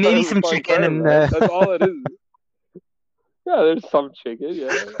upon and maybe some chicken, carb, and that's all it is. Yeah, there's some chicken.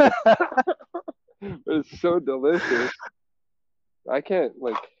 Yeah, but it's so delicious. I can't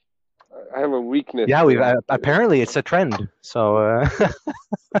I have a weakness. Yeah, apparently it's a trend. So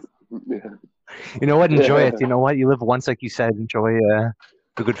yeah. You know what? Enjoy it. You know what? You live once, like you said. Enjoy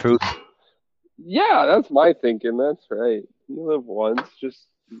the good food. Yeah, that's my thinking. That's right. You live once, just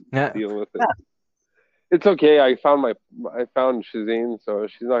deal with it. Yeah. It's okay. I found Shazeen, so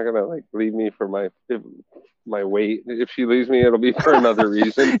she's not gonna leave me for my weight. If she leaves me, it'll be for another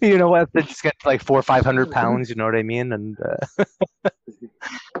reason. You know what? They just get 400 or 500 pounds. You know what I mean? And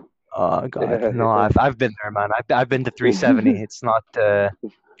oh god, no! I've been there, man. I've been to 370. It's not.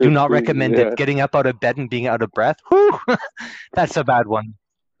 Do not recommend it. Getting up out of bed and being out of breath. Whew, that's a bad one.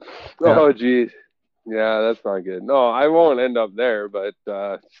 Oh geez. Yeah, that's not good. No, I won't end up there, but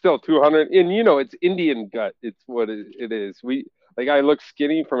still 200. And it's Indian gut. It's what it is. I look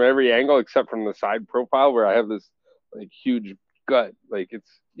skinny from every angle except from the side profile where I have this huge gut.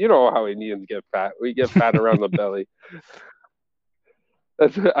 It's how Indians get fat. We get fat around the belly.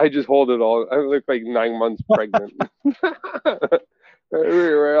 I just hold it all. I look like 9 months pregnant.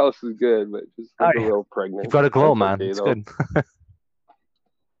 Everywhere else is good, but just a little pregnant. You've got a glow, man. It's good.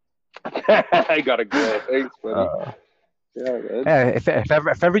 I got a glow. Thanks, buddy.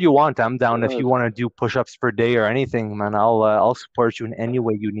 If ever you want, I'm down. If you want to do push-ups per day or anything, man, I'll support you in any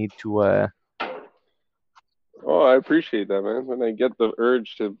way you need to. Oh, I appreciate that, man. When I get the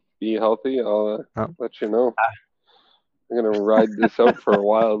urge to be healthy, I'll let you know. I'm gonna ride this out for a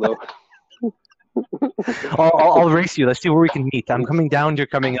while, though. I'll race you. Let's see where we can meet. I'm coming down. You're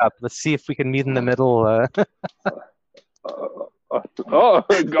coming up. Let's see if we can meet in the middle. Oh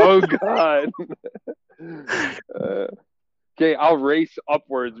God. Okay, I'll race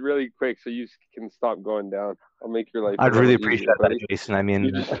upwards really quick so you can stop going down. I'll make your life. I'd really appreciate that, Jason. I mean,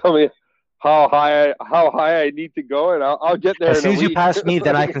 you just tell me how high I need to go, and I'll get there. As soon as you pass me,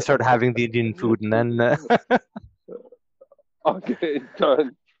 then I can start having the Indian food, and then. Okay,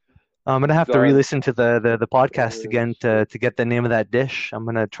 done. I'm gonna have to re-listen to the podcast again to get the name of that dish. I'm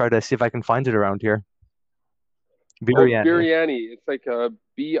gonna try to see if I can find it around here. Biryani. biryani. It's like a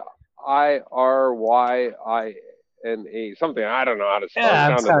Biryina, something. I don't know how to spell it.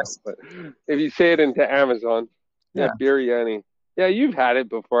 Yeah, Sound it out. But if you say it into Amazon, Yeah. biryani. Yeah, you've had it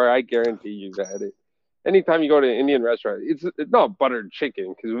before. I guarantee you've had it. Anytime you go to an Indian restaurant, it's not buttered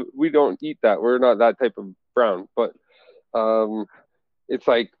chicken because we don't eat that. We're not that type of brown. But it's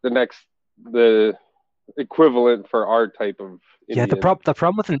like the equivalent for our type of Yeah, Indian. the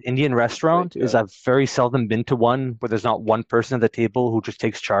problem with an Indian restaurant is I've very seldom been to one where there's not one person at the table who just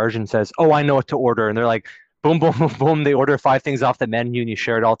takes charge and says, "Oh, I know what to order," and they're like, boom, boom, boom, boom. They order 5 things off the menu and you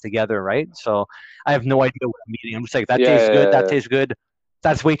share it all together, right? So I have no idea what I'm eating. I'm just like, that tastes good. That tastes good.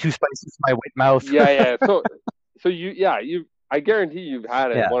 That's way too spicy for my white mouth. Yeah. So I guarantee you've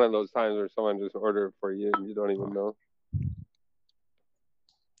had it one of those times where someone just ordered it for you and you don't even know.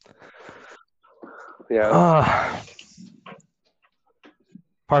 Yeah.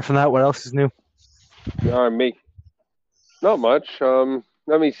 Apart from that, what else is new? Not much.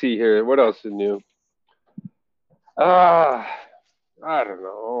 Let me see here. What else is new? I don't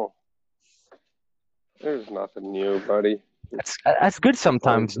know. There's nothing new, buddy. That's good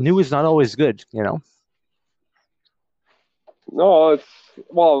sometimes. New is not always good, you know? No,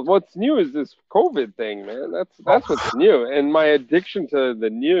 what's new is this COVID thing, man. That's what's new. And my addiction to the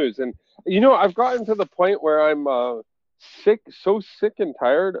news. And, I've gotten to the point where I'm so sick and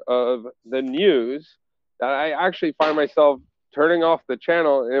tired of the news that I actually find myself turning off the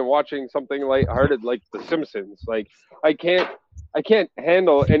channel and watching something lighthearted like The Simpsons. Like, I can't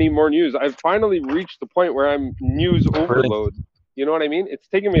handle any more news. I've finally reached the point where I'm news overload. You know what I mean? It's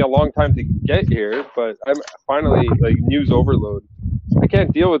taken me a long time to get here, but I'm finally like news overload. I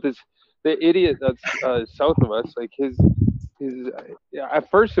can't deal with the idiot that's south of us. Like his at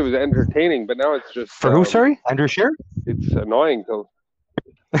first it was entertaining, but now it's just for who? Sorry, Andrew Scheer. It's annoying to.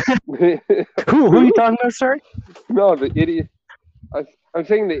 Who are you talking about? Sorry. No, the idiot. I'm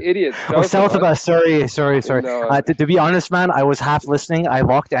saying the idiot south of us. Sorry. No, to be honest, man, I was half listening. I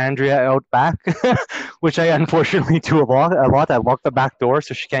locked Andrea out back, which I unfortunately do a lot. I locked the back door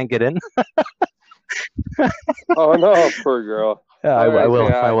so she can't get in. Oh no, poor girl. Yeah, I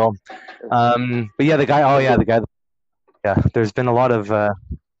will. But yeah, the guy. Yeah, there's been a lot of.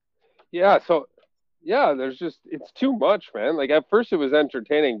 It's too much, man. Like at first it was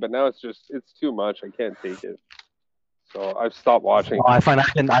entertaining, but now it's too much. I can't take it. So I've stopped watching. I find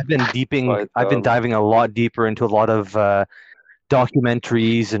I've been diving a lot deeper into a lot of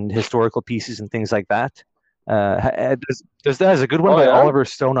documentaries and historical pieces and things like that. There's a good one by Oliver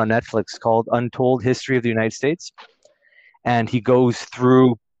Stone on Netflix called Untold History of the United States, and he goes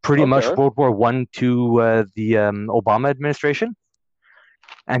through pretty much World War I to the Obama administration,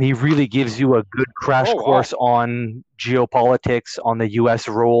 and he really gives you a good crash course on geopolitics, on the U.S.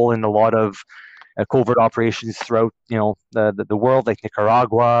 role in a lot of covert operations throughout, the world, like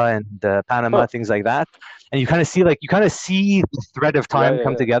Nicaragua and Panama, things like that. And you kind of see the thread of time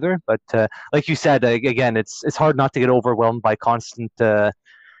come together. But like you said, again, it's hard not to get overwhelmed by constant,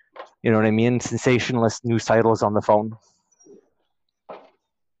 sensationalist news titles on the phone.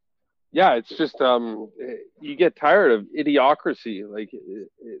 Yeah, it's just you get tired of idiocracy. Like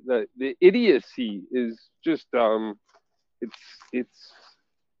the idiocy is just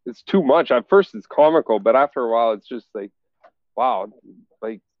it's too much. At first it's comical, but after a while it's just like, wow,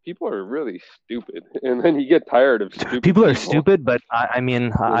 like people are really stupid, and then you get tired of stupid people. Are stupid, but I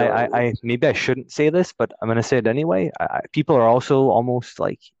maybe I shouldn't say this, but I'm gonna say it anyway. People are also almost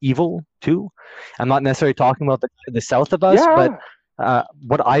like evil too. I'm not necessarily talking about the south of us, but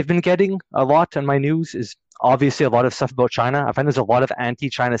what I've been getting a lot in my news is obviously a lot of stuff about China. I find there's a lot of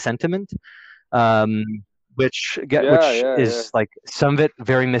anti-China sentiment, which is like some of it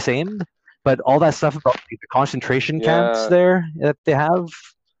very misaimed, but all that stuff about the concentration camps there that they have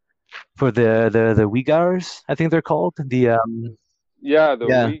for the Uyghurs, I think they're called. The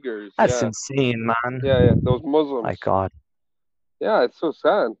Uyghurs. That's insane, man. Yeah, those Muslims. My God. Yeah, it's so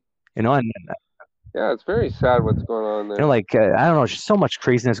sad. And yeah, it's very sad what's going on there. I don't know, just so much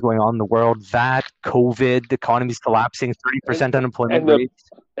craziness going on in the world. That COVID, the economy's collapsing, 30% unemployment rate.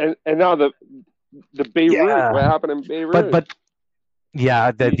 And now the Beirut, what happened in Beirut? But the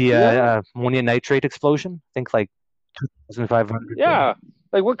ammonium nitrate explosion. I think like 2,500. Yeah,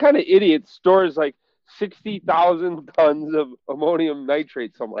 like what kind of idiot stores like 60,000 tons of ammonium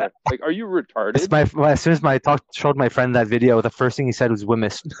nitrate somewhere? Like, are you retarded? As soon as I showed my friend that video, the first thing he said was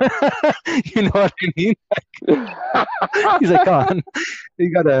Wimmis. You know what I mean? He's like, "Come on,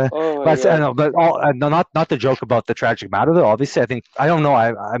 you gotta." Not the joke about the tragic matter though. Obviously, I don't know.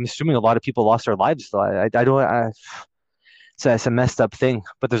 I'm assuming a lot of people lost their lives though. I don't. it's a messed up thing.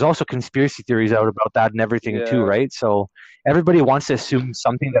 But there's also conspiracy theories out about that and everything too, Yeah. right? So everybody wants to assume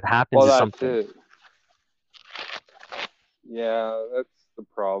something that happens Well, is that's something. it. Yeah, that's the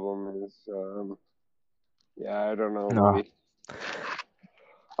problem. Is yeah, I don't know, No. buddy.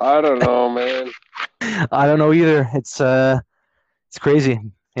 I don't know, man. I don't know either. It's crazy,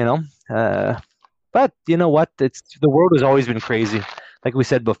 you know. But you know what? It's the world has always been crazy. Like we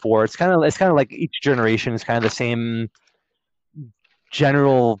said before, it's kind of like each generation is kind of the same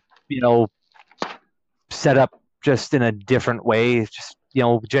general, setup, just in a different way. It's just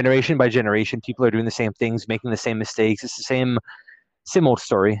generation by generation, people are doing the same things, making the same mistakes. It's the same old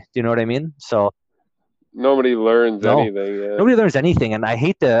story. Do you know what I mean? So Nobody learns no, anything. Yeah. nobody learns anything, and I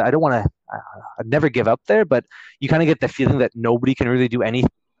hate to. I don't want to. I'd never give up there, but you kind of get the feeling that nobody can really do anything.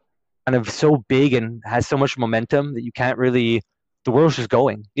 Kind of so big and has so much momentum that you can't really. The world's just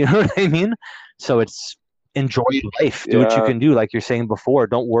going. You know what I mean? So it's enjoy life. Do what you Yeah. can do, like you're saying before.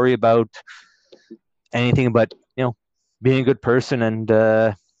 Don't worry about anything but being a good person and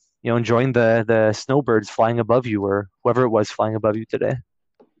enjoying the snowbirds flying above you, or whoever it was flying above you today.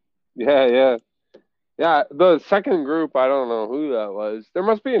 Yeah. The second group, I don't know who that was. There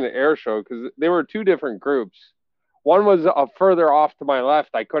must be an air show because they were two different groups. One was further off to my left.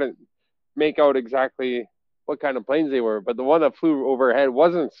 I couldn't make out exactly what kind of planes they were, but the one that flew overhead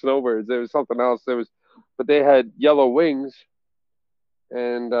wasn't snowbirds. It was something else. But they had yellow wings,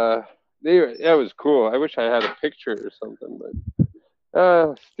 and it was cool. I wish I had a picture or something,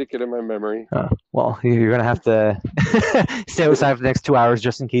 but stick it in my memory. Well, you're gonna have to stay outside for the next 2 hours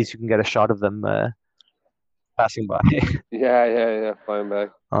just in case you can get a shot of them passing by. Yeah, flying back.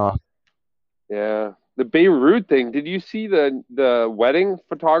 Oh, Yeah. The Beirut thing. Did you see the wedding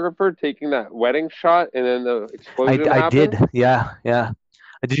photographer taking that wedding shot and then the explosion I happened? did. Yeah.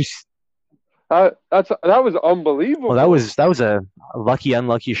 Did you? That was unbelievable. Well, that was a lucky,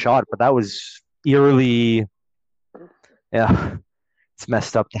 unlucky shot, but that was eerily. Yeah, it's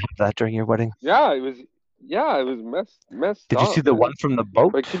messed up to have that during your wedding. Yeah, it was. Yeah, it was messed Did up. you see the one from the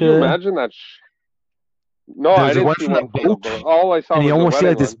boat? Like, could you imagine that? No, There I was the didn't one see from one the from the boat, boat. All I saw and was you the almost see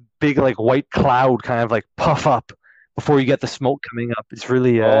like wedding this big like white cloud kind of like puff up before you get the smoke coming up. It's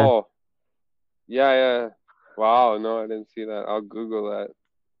really one. Oh, yeah. Wow, no, I didn't see that. I'll Google that.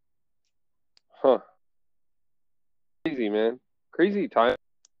 Huh. Crazy, man. Crazy time.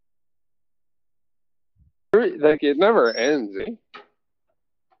 Like, it never ends, eh?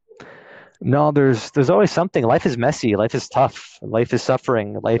 No, there's always something. Life is messy. Life is tough. Life is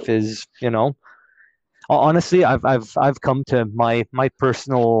suffering. Life is, honestly, I've come to my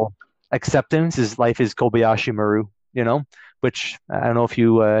personal acceptance is life is Kobayashi Maru, which I don't know if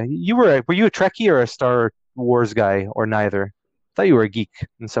were you a Trekkie or a Star Wars guy or neither? I thought you were a geek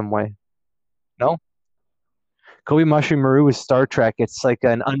in some way. No? Kobayashi Maru is Star Trek. It's like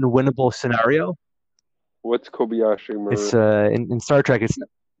an unwinnable scenario. What's Kobayashi Maru? It's in Star Trek. It's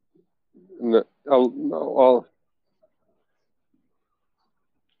no,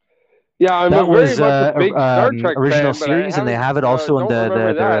 yeah, I'm that very was much a big Star Trek original fan, but series, and they have it also in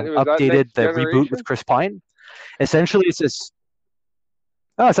the updated the reboot with Chris Pine. Essentially, it's this.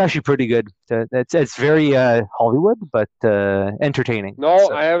 Oh, it's actually pretty good. It's very Hollywood, but entertaining. No,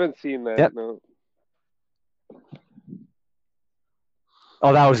 I haven't seen that. Yep. No.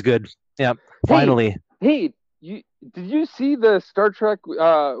 Oh, that was good. Yeah, finally. Hey, did you see the Star Trek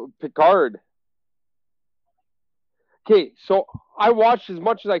Picard? Okay, so I watched as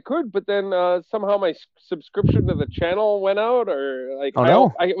much as I could, but then somehow my subscription to the channel went out, or like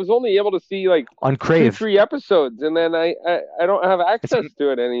I was only able to see like on Crave 2-3 episodes, and then I don't have access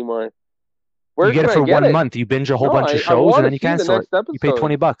to it anymore. Where you get it for 1 month. You binge a whole bunch of shows, and then you cancel it. You pay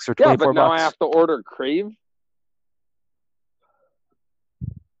 $20 or $24. Yeah, but now I have to order Crave.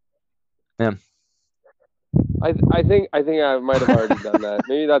 Yeah. I think I might have already done that.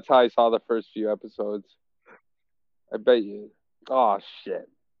 Maybe that's how I saw the first few episodes. I bet you. Oh shit!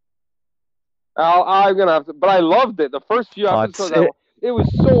 I'm gonna have to. But I loved it. The first few episodes, it was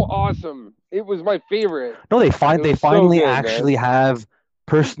so awesome. It was my favorite. No, they finally actually have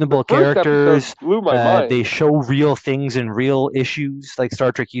personable characters. Blew my mind. They show real things and real issues like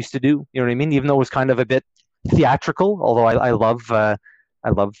Star Trek used to do. You know what I mean? Even though it was kind of a bit theatrical, although I love the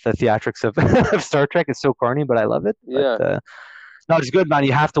theatrics of Star Trek. It's so corny, but I love it. Yeah. But, no, it's good, man.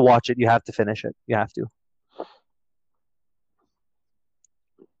 You have to watch it. You have to finish it. You have to.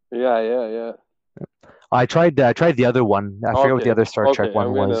 Yeah. I tried the other one. I forget what the other Star Trek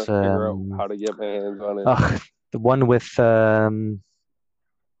one was. Figure out how to get my hands on it. The one with oh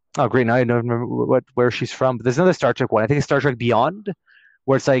great, now I don't remember where she's from. But there's another Star Trek one. I think it's Star Trek Beyond,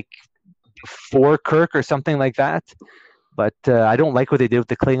 where it's like before Kirk or something like that. But I don't like what they did with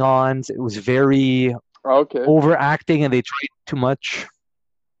the Klingons. It was very Okay. overacting, and they tried too much.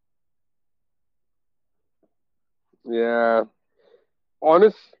 Yeah.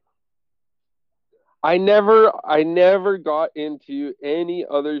 Honest, I never got into any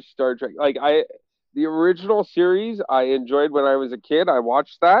other Star Trek. The original series I enjoyed when I was a kid. I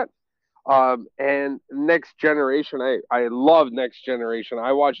watched that. And Next Generation, I love Next Generation.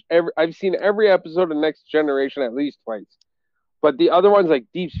 I've seen every episode of Next Generation at least twice. But the other ones like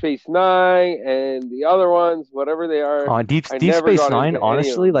Deep Space Nine and the other ones, whatever they are, Deep I Deep never Space got Nine, into any of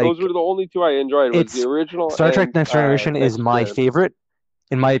honestly, them. like Those were the only two I enjoyed. Was the it's original Star Trek and Next Generation is Next my Gen. favorite.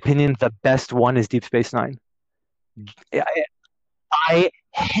 In my opinion, the best one is Deep Space Nine. I, I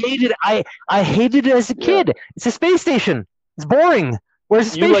hated I hated it as a Yeah, kid. It's a space station. It's boring.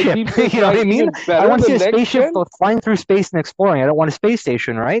 Where's a you like spaceship? Deep Space You know what I Nine mean? even I better want to see than a Next spaceship Gen? flying through space and exploring. I don't want a space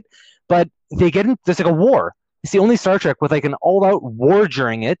station, right? But there's like a war. It's the only Star Trek with like an all-out war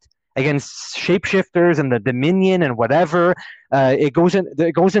during it against shapeshifters and the Dominion and whatever. It goes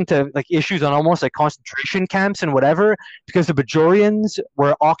into like issues on almost like concentration camps and whatever because the Bajorians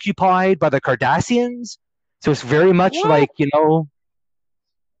were occupied by the Cardassians. So it's very much What? like,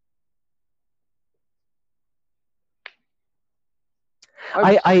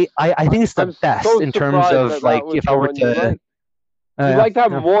 I'm I think it's the I'm best so in terms surprised of that that like was if I the were one you to liked. You like that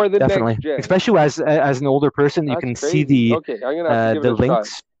yeah, more than Next definitely. Gen. Especially as an older person, you That's can see crazy. Okay, I'm gonna have to give it the a shot.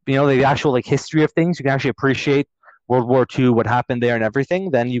 links, the actual like history of things. You can actually appreciate World War II, what happened there, and everything.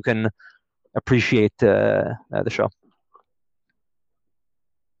 Then you can appreciate the show.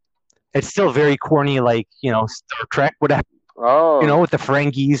 It's still very corny, like Star Trek, whatever, Oh, with the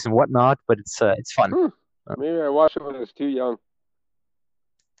Ferengis and whatnot. But it's fun. hmm. Maybe I watched it when I was too young.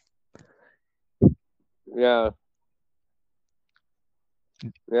 Yeah,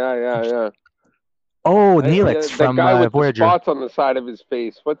 yeah. Oh, Neelix That from guy with the Voyager. spots on the side of his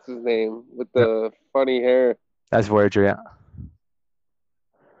face. What's his name? With Yeah, the funny hair. that's Voyager. Yeah.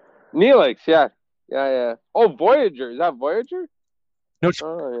 Neelix. Yeah. Oh, Voyager. Is that Voyager? No, it's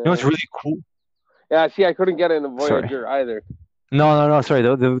Oh, it's really cool. yeah. See, I couldn't get into Sorry. Voyager either. No. Sorry,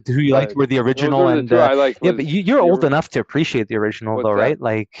 who you liked But were the those original, were the and two I liked. yeah, Was but you're the old enough to appreciate the original, though, what's that? right?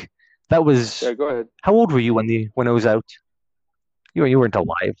 Like that was Yeah, go ahead. how old were you when it was out? You weren't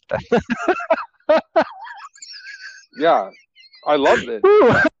alive then. Yeah, I loved it.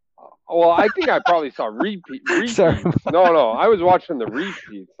 Ooh, Well, I think I probably saw repeats. sorry. No, I was watching the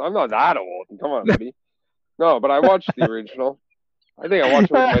repeats. I'm not that old. Come on, buddy. No, but I watched the original. I think I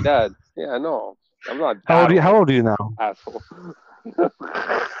watched it with my dad. Yeah, no, I'm not that How old, old are you now? asshole. I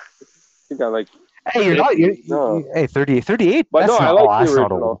think I like Hey, you're not. 50. No, Hey, 38. but no, That's I not. like Oh, the that's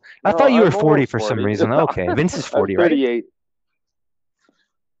not old. original. I No, thought you were I'm 40 almost for some 40. reason. Okay, Vince is I'm 40, right? 38.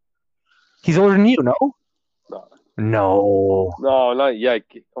 He's older than you, no? No, No, no, not yet.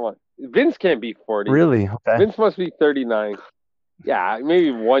 Come on, Vince can't be 40. really? Okay. Vince must be 39. Yeah,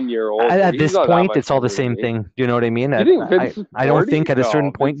 maybe 1 year older. At He's this not that point, much it's all the older than same me. thing. You know what I mean? You think Vince is I don't 40? think at a certain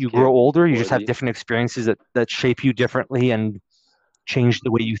No, point Vince you can't grow be older. You just have 40. different experiences that shape you differently and change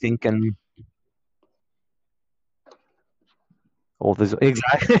the way you think. And old is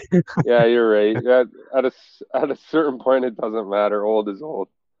exactly. Yeah, you're right. At a certain point, it doesn't matter. Old is old.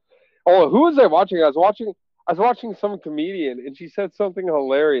 Oh, who was I watching? I was watching some comedian, and she said something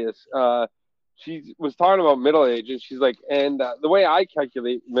hilarious. She was talking about middle age, and she's like, and the way I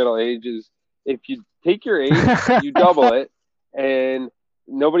calculate middle age is if you take your age, you double it, and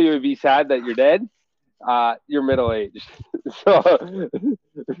nobody would be sad that you're dead. You're middle aged. so,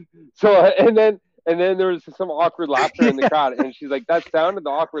 and then there was some awkward laughter in the crowd, and she's like, "That sounded the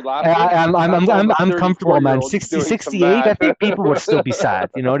awkward laughter. That's all the I'm comfortable, man. 34-year-olds 60, doing some 68, I math." think people would still be sad.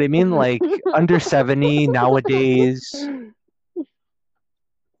 You know what I mean? Like under 70 nowadays.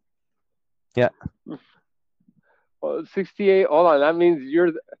 Yeah. Well, 68. Hold on, that means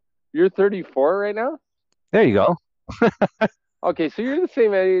you're 34 right now. There you go. Okay, so you're the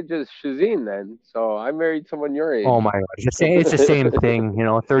same age as Shazine then. So I married someone your age. Oh my God. It's the same thing,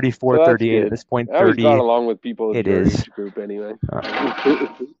 34, So that's 38 at good. this point, I always got 30. along with people of It your is. age group anyway. Uh,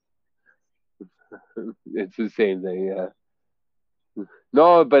 It's the same thing, yeah.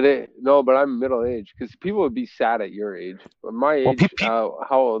 No, but I'm middle age because people would be sad at your age. But my well, age, how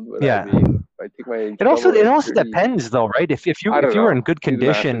old would I yeah. be? If I take my age, It also double it it, also 30. depends though, right? If I don't you were in know. good Do the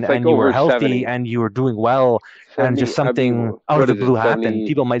math. condition It's like and you were over healthy 70. and you were doing well and 70. just I'd be. something out of What the is blue it? happened, 70.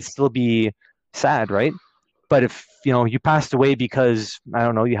 people might still be sad, right? But if you passed away because I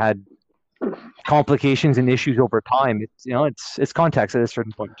don't know, you had complications and issues over time, it's context at a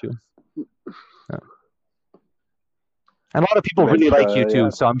certain point too. Yeah. And a lot of people Nice, really like you too, yeah.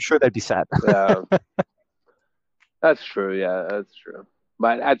 so I'm sure they'd be sad. Yeah. That's true. Yeah, that's true.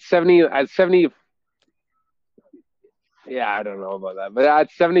 But at 70, yeah, I don't know about that. But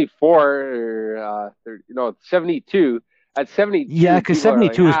at 74 or 72, at Yeah, 72, because people are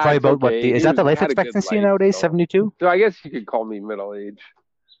like, 72 is probably it's about what okay. the is He that was the life had a good expectancy life. nowadays? So, 72? so I guess you could call me middle age.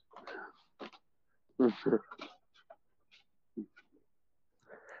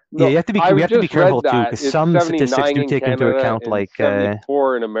 Yeah, No, we I have to be just careful read too, that because it's some statistics 79 do in take into Canada account and like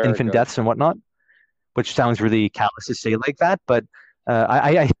 74 in infant America. deaths and whatnot, which sounds really callous to say like that. But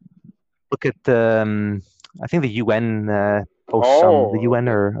I look at I think the UN posts some the Oh, UN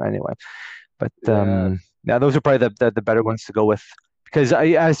okay. or anyway, but Yeah. yeah, those are probably the better ones to go with because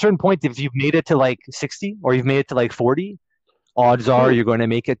at a certain point, if you've made it to like 60 or you've made it to like 40, odds are Hmm. you're going to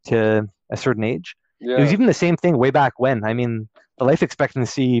make it to a certain age. It was Yeah. even the same thing way back when. I mean, the life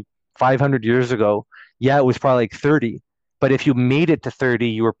expectancy 500 years ago, yeah, it was probably like 30. But if you made it to 30,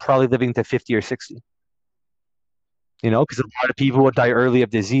 you were probably living to 50 or 60, because a lot of people would die early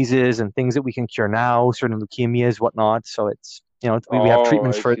of diseases and things that we can cure now, certain leukemias, whatnot. So it's, we have Oh,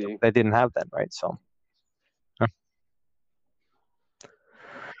 treatments I for it see. that didn't have then, right? So, yeah.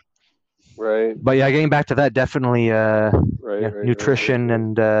 Right. But yeah, getting back to that, definitely, Right. yeah, Right. Right. Right. nutrition Right.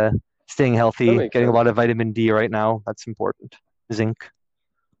 and staying That healthy, makes getting a sense. lot of vitamin D right now. That's important. Zinc.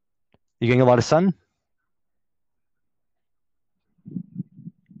 You getting a lot of sun?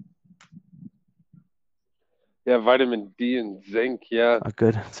 Yeah, vitamin D and zinc. Yeah. Oh,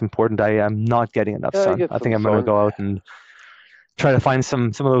 good. It's important. I'm not getting enough Yeah, I sun. get I think some I'm gonna sun. go out and try to find some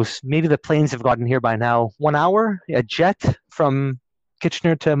of those. Maybe the planes have gotten here by now. 1 hour, a jet from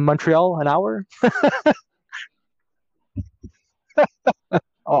Kitchener to Montreal, an hour.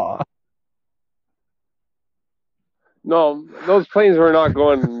 Oh, No, those planes were not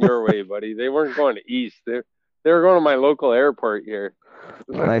going your way, buddy. They weren't going east. They were going to my local airport here.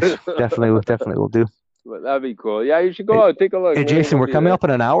 nice. Definitely will do. But that'd be cool. Yeah, you should Hey, go out, take a look. hey, Maybe Jason, they'll we're be coming there. up in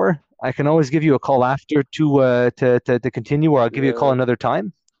an hour. I can always give you a call after to continue, or I'll give you a call Yeah. another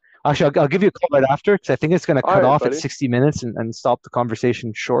time. Actually, I'll give you a call right after because I think it's going to All cut right, off at buddy. 60 minutes and stop the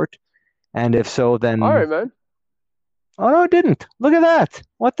conversation short. And if so, All then right, man. oh no, it didn't. Look at that.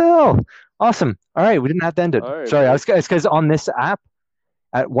 What the hell? Awesome. All right, we didn't have to end it. All right, Sorry, buddy. it's because on this app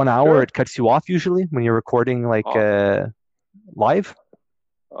at 1 hour Sure. it cuts you off usually when you're recording like Oh, live.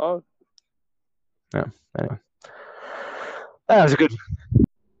 oh, Yeah. Anyway, that was a good.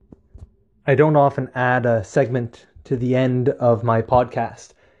 I don't often add a segment to the end of my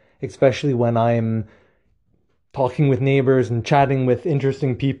podcast, especially when I'm talking with neighbors and chatting with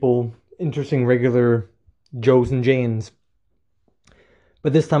interesting people, interesting regular Joes and Janes.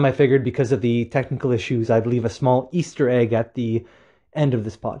 But this time I figured because of the technical issues, I'd leave a small Easter egg at the end of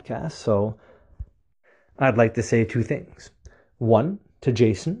this podcast. So I'd like to say two things. One, to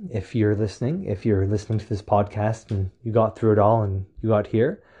Jason, if you're listening to this podcast and you got through it all and you got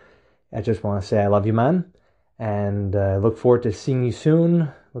here, I just want to say I love you, man. And look forward to seeing you soon.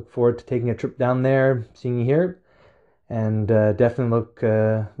 Look forward to taking a trip down there, seeing you here. And definitely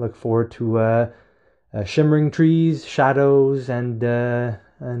look forward to shimmering trees, shadows, and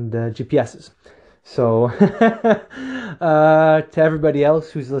GPSs. So to everybody else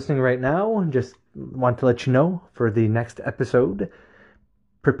who's listening right now, just want to let you know for the next episode,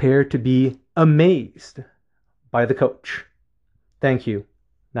 prepare to be amazed by the coach. Thank you.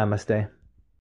 Namaste.